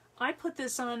stage. I put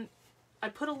this on, I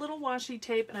put a little washi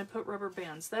tape and I put rubber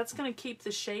bands. That's going to keep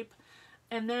the shape.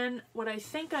 And then what I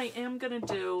think I am going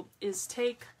to do is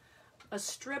take a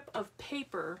strip of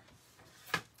paper,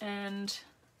 and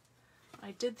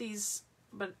I did these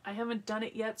but I haven't done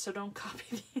it yet, so don't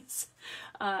copy these.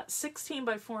 16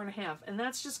 by 4.5, and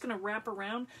that's just going to wrap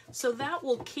around. So that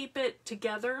will keep it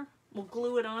together. We'll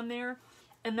glue it on there,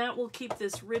 and that will keep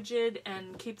this rigid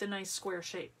and keep the nice square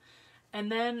shape.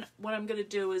 And then what I'm going to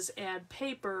do is add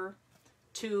paper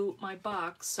to my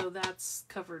box, so that's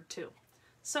covered too.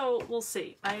 So we'll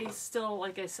see. I still,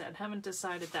 like I said, haven't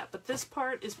decided that, but this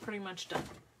part is pretty much done,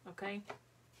 okay?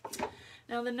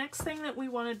 Now the next thing that we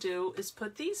want to do is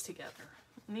put these together.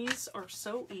 And these are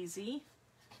so easy.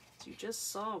 So you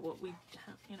just saw what we,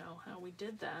 you know, how we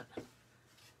did that.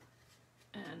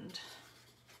 And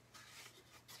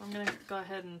so I'm going to go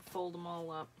ahead and fold them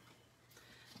all up.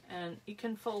 And you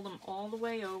can fold them all the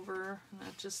way over, and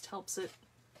that just helps it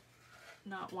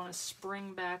not want to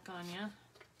spring back on you.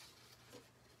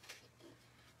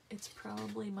 It's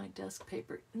probably my desk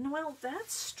paper. Well,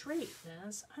 that's straight,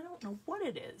 Naz. I don't know what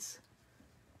it is.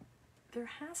 There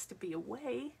has to be a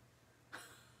way.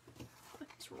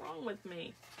 What's wrong with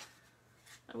me?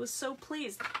 I was so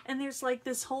pleased. And there's like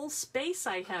this whole space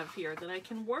I have here that I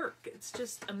can work. It's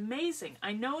just amazing.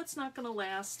 I know it's not going to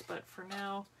last, but for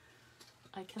now,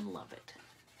 I can love it.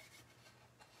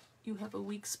 You have a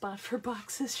weak spot for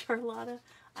boxes, Charlotta?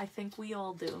 I think we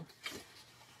all do.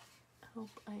 Hope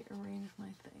I arranged my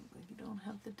thing, but you don't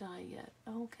have the die yet.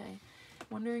 Okay.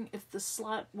 Wondering if the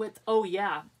slot width... Oh,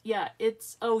 yeah. Yeah,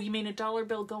 it's... Oh, you mean a dollar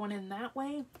bill going in that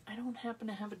way? I don't happen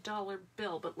to have a dollar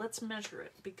bill, but let's measure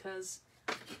it, because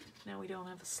now we don't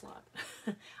have a slot.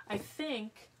 I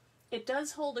think it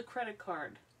does hold a credit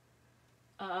card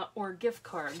or gift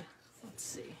card. Let's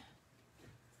see.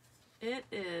 It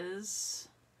is...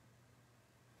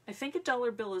 I think a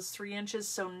dollar bill is 3 inches,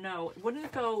 so no, it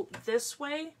wouldn't go this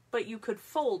way, but you could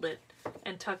fold it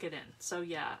and tuck it in. So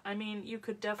yeah, I mean, you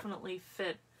could definitely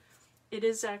fit. It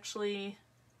is actually,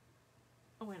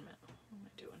 oh, wait a minute, what am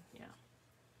I doing?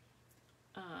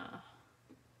 Yeah.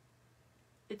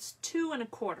 It's 2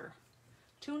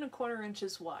 1/4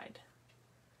 inches wide.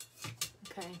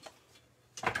 Okay.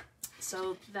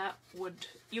 So that would,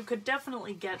 you could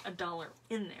definitely get a dollar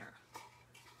in there.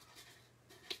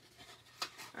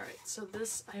 Alright, so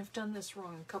this, I've done this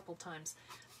wrong a couple times.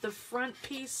 The front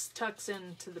piece tucks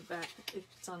into the back,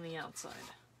 it's on the outside,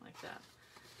 like that.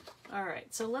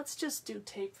 Alright, so let's just do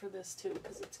tape for this too,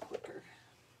 because it's quicker.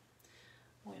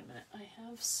 Wait a minute, I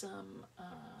have some,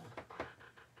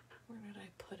 where did I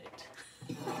put it?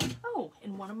 Oh,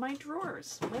 in one of my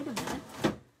drawers. Wait a minute.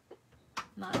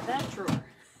 Not that drawer.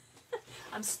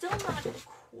 I'm still not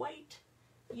quite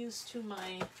used to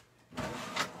my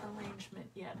arrangement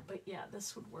yet, but yeah,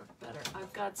 this would work better.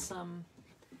 I've got some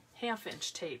 1/2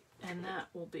 inch tape, and that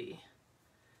will be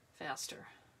faster.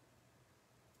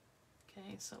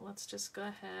 Okay, so let's just go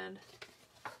ahead.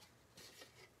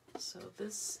 So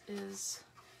this is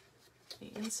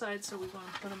the inside, so we want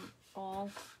to put them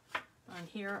all on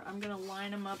here. I'm going to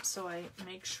line them up so I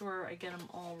make sure I get them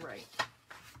all right.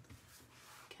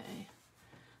 Okay.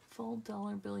 Fold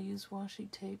dollar bill, use washi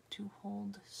tape to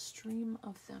hold stream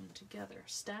of them together.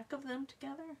 Stack of them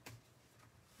together?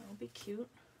 That'll be cute.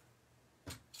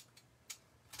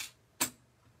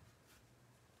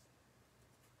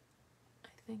 I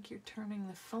think you're turning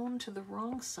the phone to the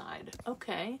wrong side.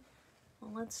 Okay,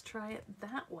 well, let's try it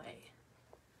that way.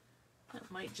 That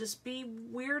might just be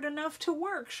weird enough to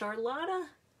work, Charlotta.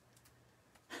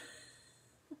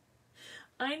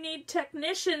 I need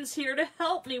technicians here to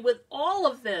help me with all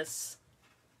of this.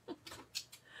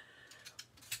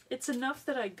 It's enough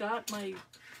that I got my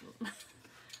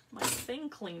thing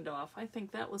cleaned off. I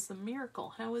think that was the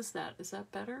miracle. How is that? Is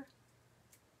that better?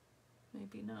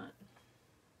 Maybe not.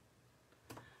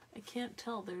 I can't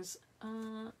tell. There's,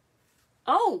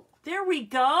 oh, there we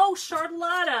go,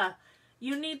 Charlotta.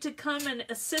 You need to come and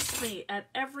assist me at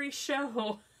every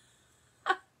show.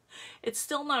 It's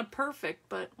still not perfect,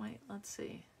 but wait, let's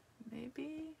see.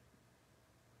 Maybe?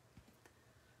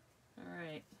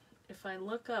 Alright. If I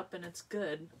look up and it's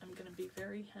good, I'm going to be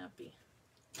very happy.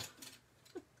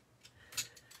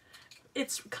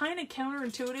 It's kind of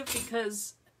counterintuitive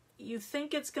because you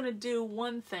think it's going to do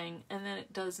one thing and then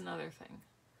it does another thing.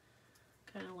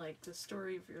 Kind of like the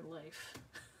story of your life.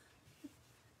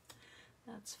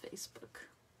 That's Facebook.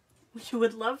 You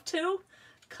would love to?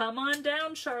 Come on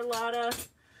down, Charlotta.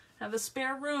 Have a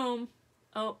spare room.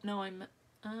 Oh, no,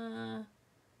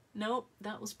 nope,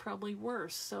 that was probably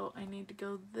worse, so I need to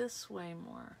go this way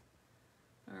more.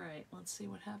 Alright, let's see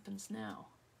what happens now.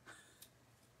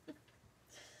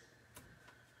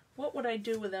 What would I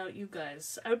do without you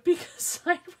guys? I would be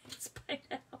sideways by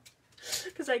now,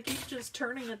 because I keep just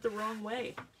turning it the wrong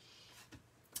way.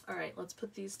 Alright, let's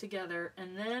put these together,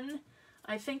 and then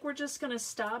I think we're just going to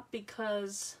stop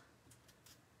because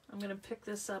I'm going to pick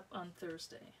this up on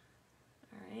Thursday.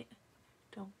 All right?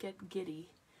 Don't get giddy.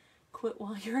 Quit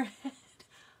while you're ahead.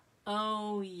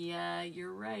 Oh, yeah,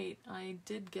 you're right. I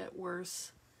did get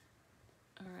worse.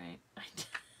 All right.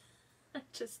 I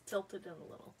just tilted it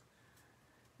a little.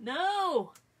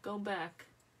 No! Go back.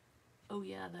 Oh,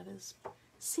 yeah, that is...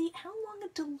 See, how long a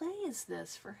delay is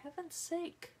this? For heaven's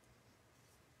sake.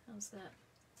 How's that?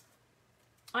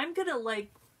 I'm going to,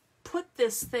 like, put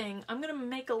this thing... I'm going to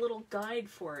make a little guide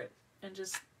for it. And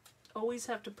just always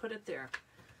have to put it there.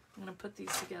 I'm going to put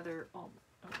these together all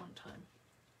at one time.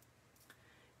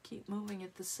 Keep moving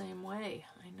it the same way.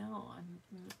 I know.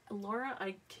 Laura,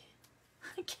 I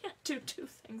can't do two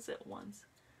things at once.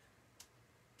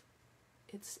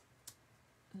 It's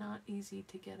not easy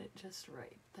to get it just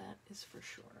right. That is for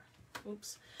sure.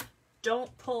 Oops.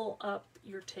 Don't pull up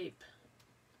your tape.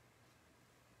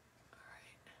 All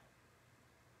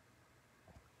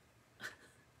right.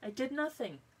 I did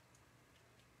nothing.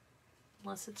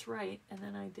 Unless it's right, and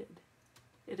then I did.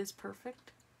 It is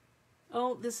perfect.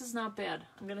 Oh, this is not bad.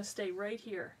 I'm going to stay right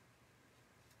here.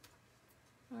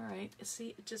 All right.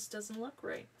 See, it just doesn't look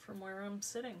right from where I'm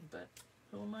sitting, but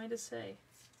who am I to say?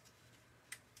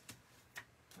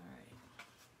 All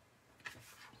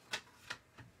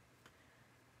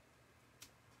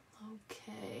right.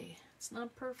 Okay. It's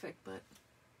not perfect, but...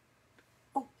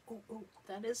 Oh,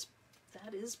 that is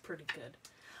pretty good.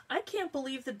 I can't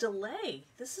believe the delay.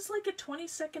 This is like a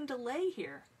 20-second delay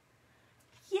here.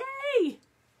 Yay!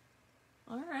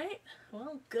 All right,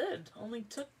 well, good. Only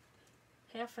took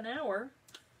half an hour.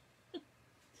 Oh,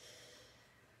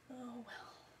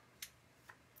 well.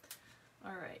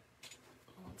 All right,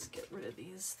 let's get rid of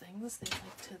these things. They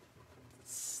like to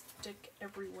stick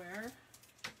everywhere.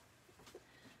 I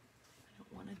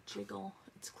don't want to jiggle.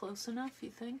 It's close enough,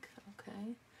 you think?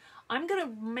 Okay. I'm going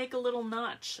to make a little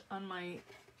notch on my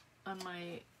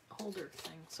holder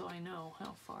thing so I know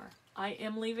how far. I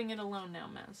am leaving it alone now,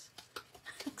 Mez.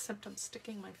 Except I'm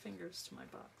sticking my fingers to my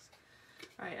box.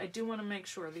 All right, I do want to make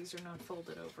sure these are not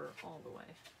folded over all the way.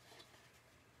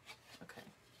 Okay,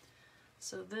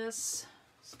 so this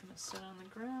is going to sit on the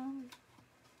ground.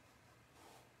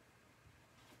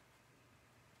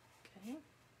 Okay.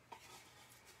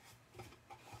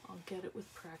 I'll get it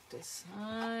with practice.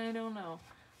 I don't know.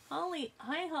 Holly,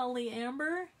 hi Holly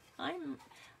Amber. I'm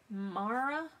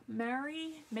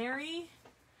Mary.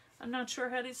 I'm not sure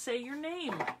how to say your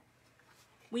name.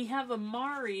 We have a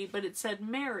Mari, but it said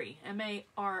Mary,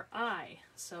 M-A-R-I,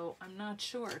 so I'm not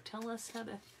sure. Tell us how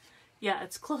to... Yeah,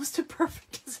 it's close to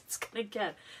perfect as it's going to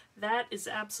get. That is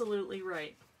absolutely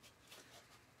right.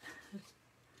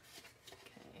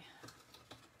 Okay.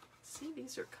 See,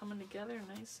 these are coming together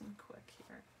nice and quick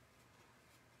here.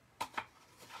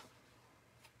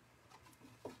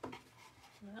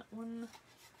 That one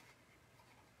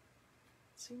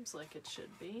seems like it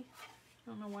should be. I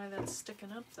don't know why that's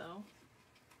sticking up, though.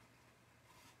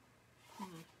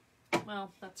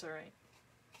 Well, that's all right.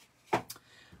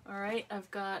 All right, I've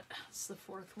got, it's the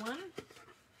fourth one.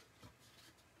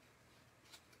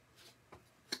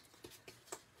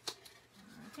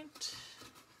 All right.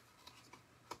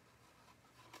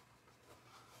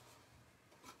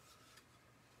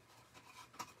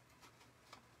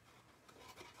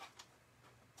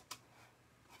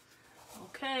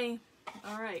 Okay,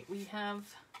 all right, we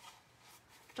have,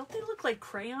 don't they look like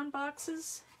crayon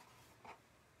boxes?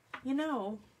 You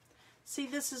know, see,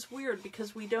 this is weird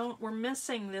because we're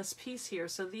missing this piece here.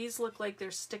 So these look like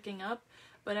they're sticking up,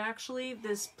 but actually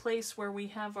this place where we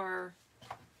have our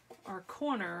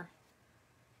corner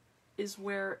is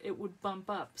where it would bump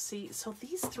up. See, so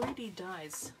these 3D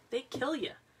dies, they kill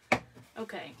you.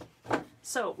 Okay,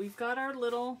 so we've got our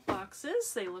little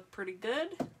boxes. They look pretty good.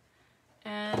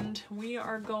 And we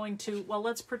are going to, well,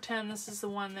 let's pretend this is the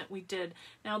one that we did.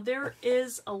 Now, there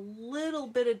is a little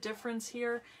bit of difference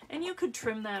here, and you could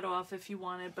trim that off if you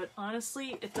wanted, but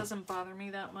honestly, it doesn't bother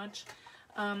me that much.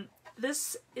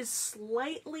 This is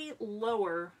slightly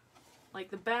lower, like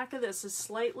the back of this is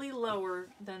slightly lower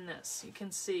than this. You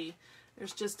can see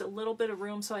there's just a little bit of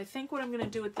room. So I think what I'm going to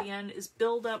do at the end is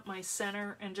build up my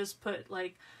center and just put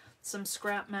like some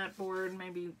scrap mat board,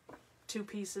 maybe 2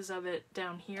 pieces of it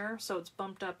down here, so it's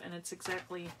bumped up and it's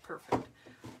exactly perfect.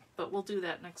 But we'll do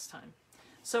that next time.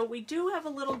 So we do have a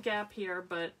little gap here,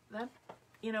 but that,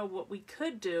 you know, what we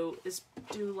could do is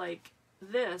do like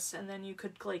this, and then you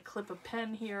could like clip a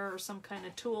pen here or some kind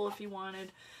of tool if you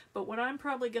wanted. But what I'm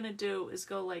probably going to do is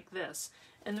go like this.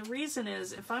 And the reason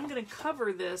is, if I'm going to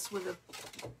cover this with a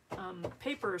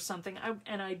paper or something,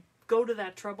 and I go to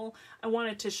that trouble. I want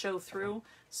it to show through.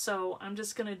 So I'm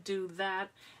just going to do that.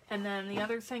 And then the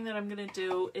other thing that I'm going to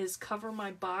do is cover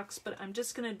my box, but I'm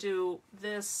just going to do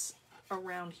this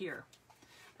around here.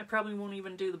 I probably won't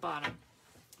even do the bottom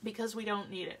because we don't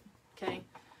need it. Okay.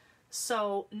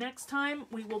 So next time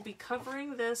we will be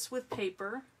covering this with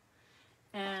paper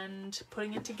and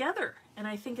putting it together. And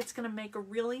I think it's going to make a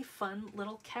really fun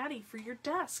little caddy for your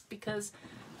desk, because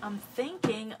I'm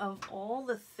thinking of all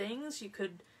the things you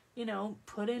could, you know,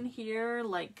 put in here,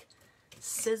 like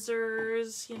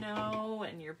scissors, you know,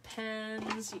 and your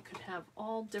pens. You could have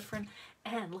all different,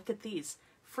 and look at these.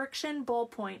 Friction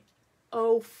ballpoint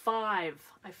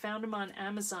 05. I found them on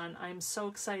Amazon. I'm so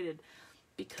excited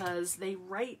because they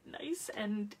write nice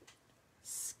and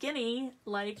skinny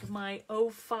like my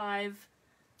 05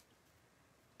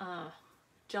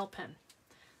 gel pen.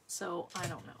 So I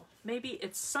don't know. Maybe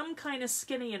it's some kind of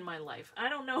skinny in my life. I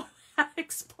don't know how to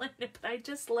explain it, but I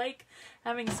just like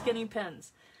having skinny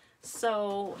pens.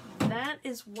 So that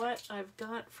is what I've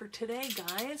got for today,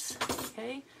 guys.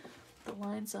 Okay, the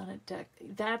lines on it deck.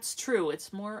 That's true.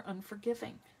 It's more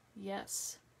unforgiving.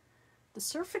 Yes. The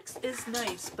surface is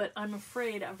nice, but I'm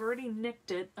afraid I've already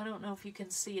nicked it. I don't know if you can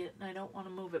see it, and I don't want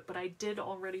to move it, but I did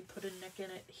already put a nick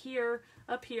in it here,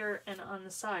 up here, and on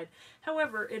the side.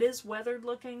 However, it is weathered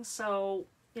looking, so,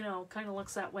 you know, kind of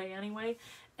looks that way anyway.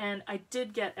 And I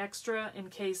did get extra in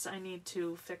case I need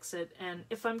to fix it. And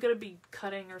if I'm going to be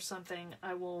cutting or something,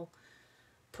 I will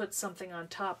put something on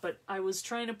top. But I was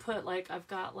trying to put, like, I've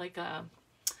got like a,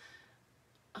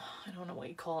 I don't know what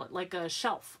you call it, like a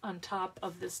shelf on top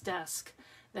of this desk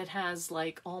that has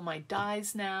like all my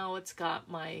dies now. It's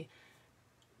got my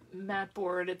mat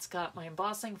board, it's got my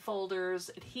embossing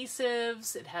folders,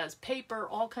 adhesives, it has paper,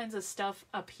 all kinds of stuff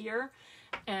up here.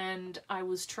 And I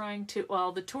was trying to,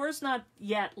 well, the tour's not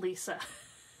yet, Lisa.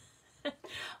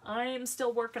 I am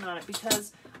still working on it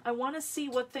because I want to see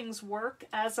what things work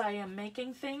as I am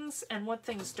making things and what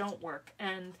things don't work.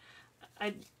 And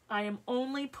I am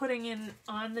only putting in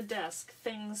on the desk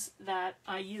things that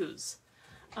I use.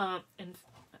 And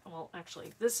well,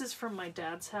 actually, this is from my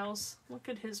dad's house. Look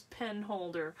at his pen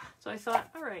holder. So I thought,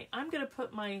 all right, I'm going to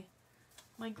put my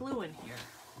glue in here.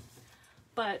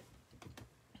 But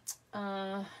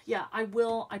yeah, I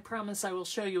will. I promise I will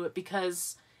show you it,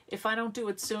 because if I don't do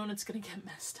it soon, it's going to get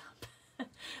messed up.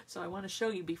 So I want to show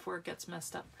you before it gets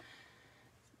messed up.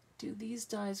 Do these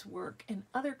dies work in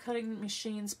other cutting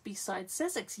machines besides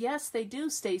Sizzix? Yes, they do,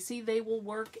 Stacy. They will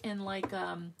work in, like,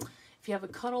 if you have a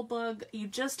Cuttlebug, you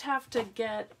just have to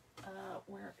get,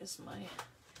 where is my,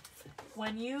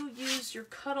 when you use your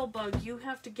Cuttlebug, you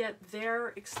have to get their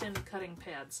extended cutting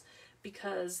pads,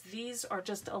 because these are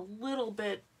just a little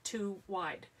bit too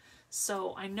wide.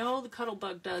 So I know the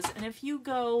Cuttlebug does, and if you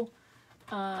go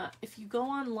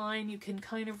online, you can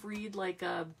kind of read, like,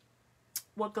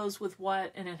 what goes with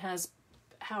what, and it has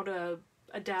how to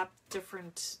adapt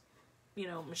different, you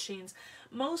know, machines.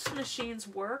 Most machines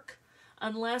work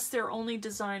unless they're only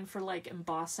designed for, like,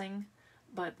 embossing,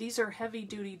 but these are heavy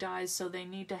duty dies, so they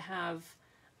need to have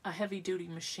a heavy duty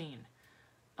machine.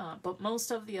 But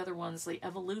most of the other ones, the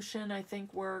Evolution, I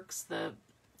think, works. The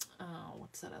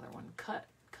what's that other one? Cut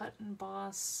and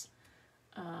Boss.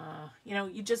 You know,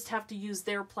 you just have to use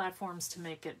their platforms to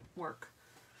make it work.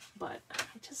 But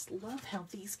I just love how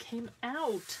these came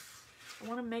out. I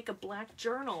want to make a black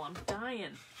journal. I'm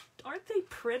dying. Aren't they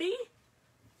pretty?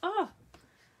 Oh.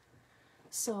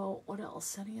 So what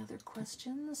else? Any other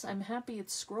questions? I'm happy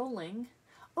it's scrolling.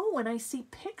 Oh, and I see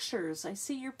pictures. I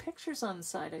see your pictures on the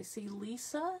side. I see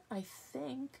Lisa, I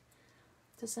think.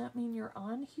 Does that mean you're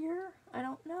on here? I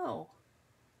don't know.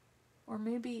 Or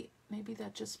maybe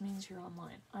that just means you're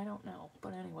online. I don't know.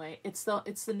 But anyway, it's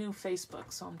the new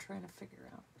Facebook, so I'm trying to figure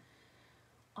out.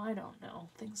 I don't know.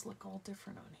 Things look all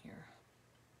different on here.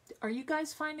 Are you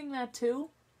guys finding that too?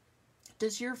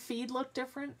 Does your feed look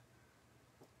different?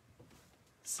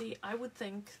 See, I would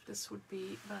think this would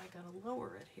be, but I gotta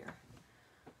lower it here.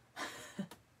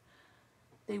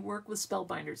 They work with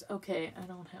spellbinders. Okay, I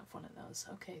don't have one of those.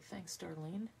 Okay, thanks,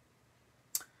 Darlene.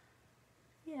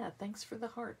 Yeah, thanks for the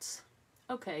hearts.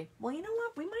 Okay, well, you know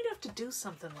what? We might have to do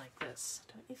something like this,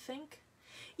 don't you think?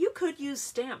 You could use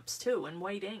stamps too and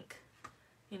white ink,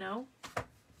 you know?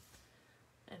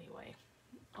 Anyway.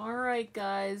 All right,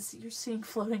 guys, you're seeing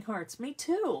floating hearts. Me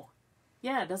too.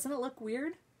 Yeah, doesn't it look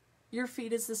weird? Your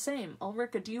feed is the same.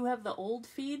 Ulrika, do you have the old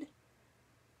feed?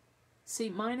 See,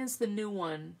 mine is the new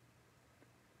one.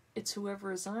 It's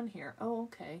whoever is on here. Oh,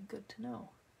 okay. Good to know.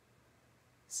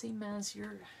 See, Maz,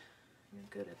 you're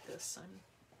good at this.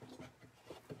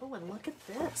 Oh, and look at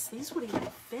this. These would even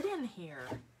fit in here.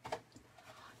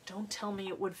 Don't tell me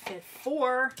it would fit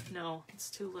 4. No, it's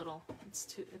too little.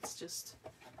 It's just,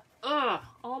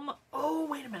 oh,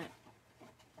 wait a minute.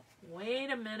 Wait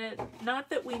a minute. Not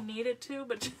that we need it to,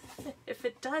 but if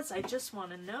it does, I just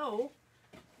want to know.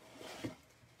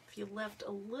 If you left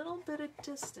a little bit of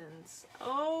distance.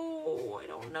 Oh, I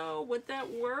don't know. Would that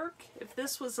work? If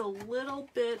this was a little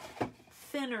bit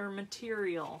thinner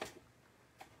material.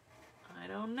 I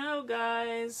don't know,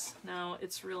 guys. No,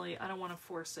 it's really, I don't want to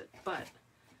force it, but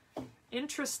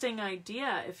interesting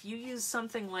idea. If you use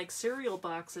something like cereal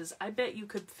boxes, I bet you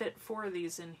could fit 4 of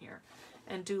these in here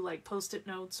and do like post-it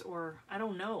notes or, I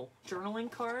don't know, journaling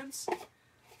cards.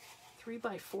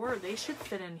 3x4, they should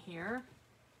fit in here.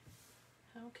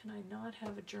 How can I not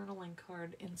have a journaling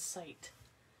card in sight?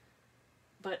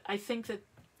 But I think that,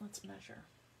 let's measure.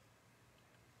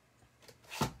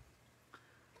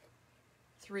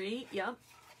 3, yep,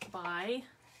 by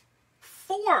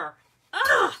 4.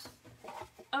 Ah!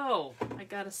 Oh, I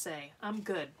gotta say, I'm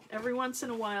good. Every once in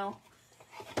a while.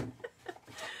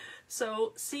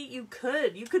 So, see, you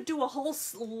could do a whole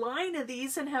line of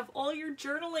these and have all your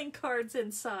journaling cards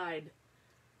inside.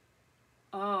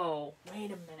 Oh,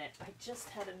 wait a minute. I just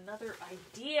had another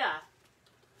idea.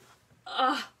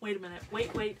 Wait a minute.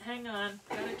 Wait, hang on.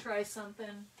 Gotta try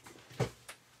something. I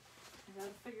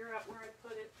gotta figure out where I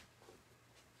put it.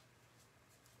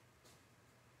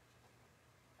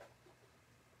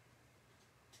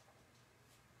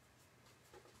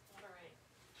 Alright.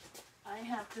 I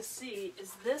have to see,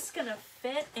 is this gonna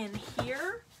fit in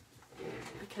here?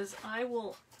 Because I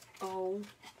will,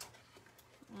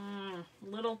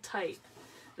 little tight.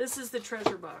 This is the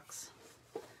treasure box.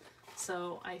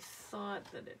 So I thought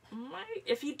that it might,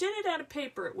 if you did it out of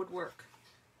paper, it would work.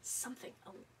 Something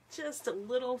just a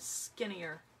little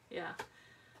skinnier. Yeah.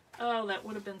 Oh, that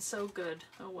would have been so good.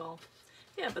 Oh, well.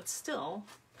 Yeah, but still.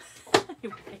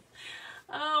 Anyway.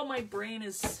 Oh, my brain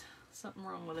is something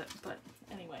wrong with it. But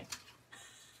anyway.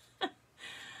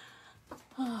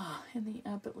 In the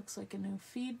app, it looks like a new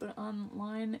feed, but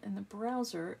online in the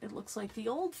browser, it looks like the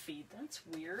old feed. That's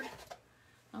weird.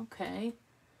 Okay.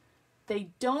 They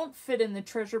don't fit in the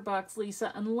treasure box,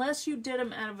 Lisa, unless you did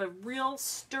them out of a real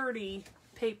sturdy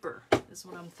paper, is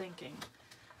what I'm thinking.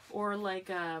 Or like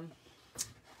a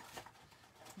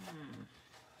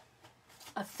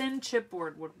thin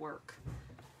chipboard would work.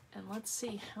 And let's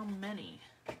see how many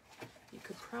you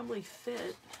could probably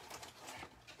fit.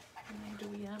 How many do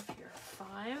we have here?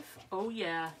 5? Oh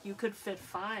yeah, you could fit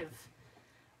 5.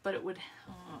 But it would,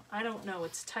 I don't know,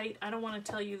 it's tight. I don't want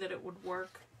to tell you that it would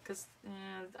work, because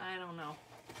I don't know.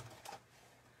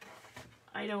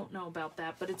 I don't know about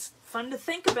that, but it's fun to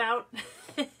think about.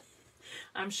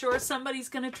 I'm sure somebody's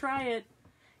going to try it.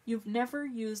 You've never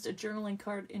used a journaling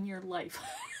card in your life.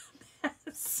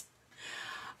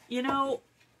 You know,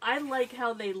 I like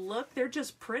how they look. They're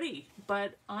just pretty,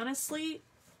 but honestly,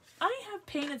 I have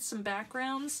painted some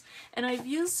backgrounds, and I've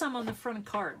used some on the front of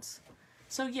cards.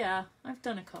 So yeah, I've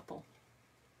done a couple.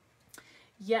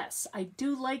 Yes, I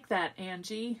do like that,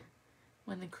 Angie.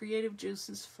 When the creative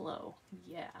juices flow.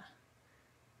 Yeah.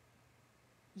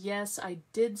 Yes, I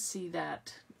did see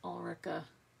that, Ulrika.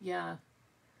 Yeah.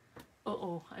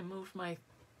 Uh-oh, I moved my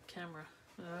camera.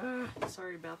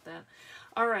 Sorry about that.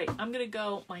 All right, I'm going to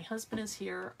go. My husband is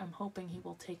here. I'm hoping he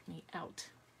will take me out.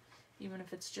 Even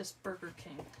if it's just Burger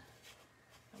King.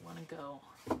 I want to go.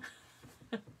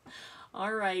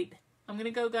 All right. I'm going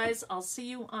to go, guys. I'll see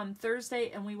you on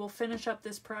Thursday, and we will finish up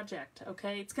this project,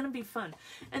 okay? It's going to be fun.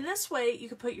 And this way, you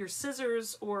could put your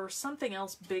scissors or something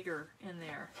else bigger in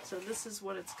there. So this is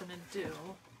what it's going to do.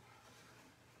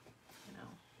 You know,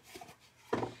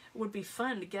 it would be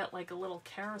fun to get like a little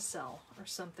carousel or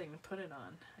something to put it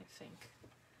on, I think.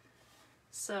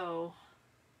 So,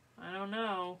 I don't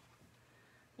know.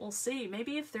 We'll see.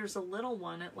 Maybe if there's a little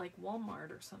one at like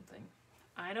Walmart or something.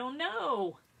 I don't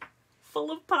know. Full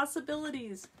of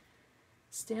possibilities.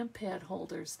 Stamp pad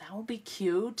holders. That would be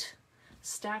cute.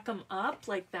 Stack them up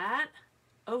like that.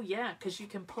 Oh yeah, because you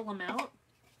can pull them out.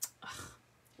 Ugh,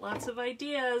 lots of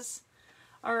ideas.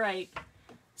 All right.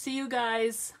 See you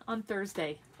guys on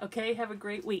Thursday. Okay, have a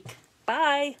great week.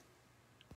 Bye.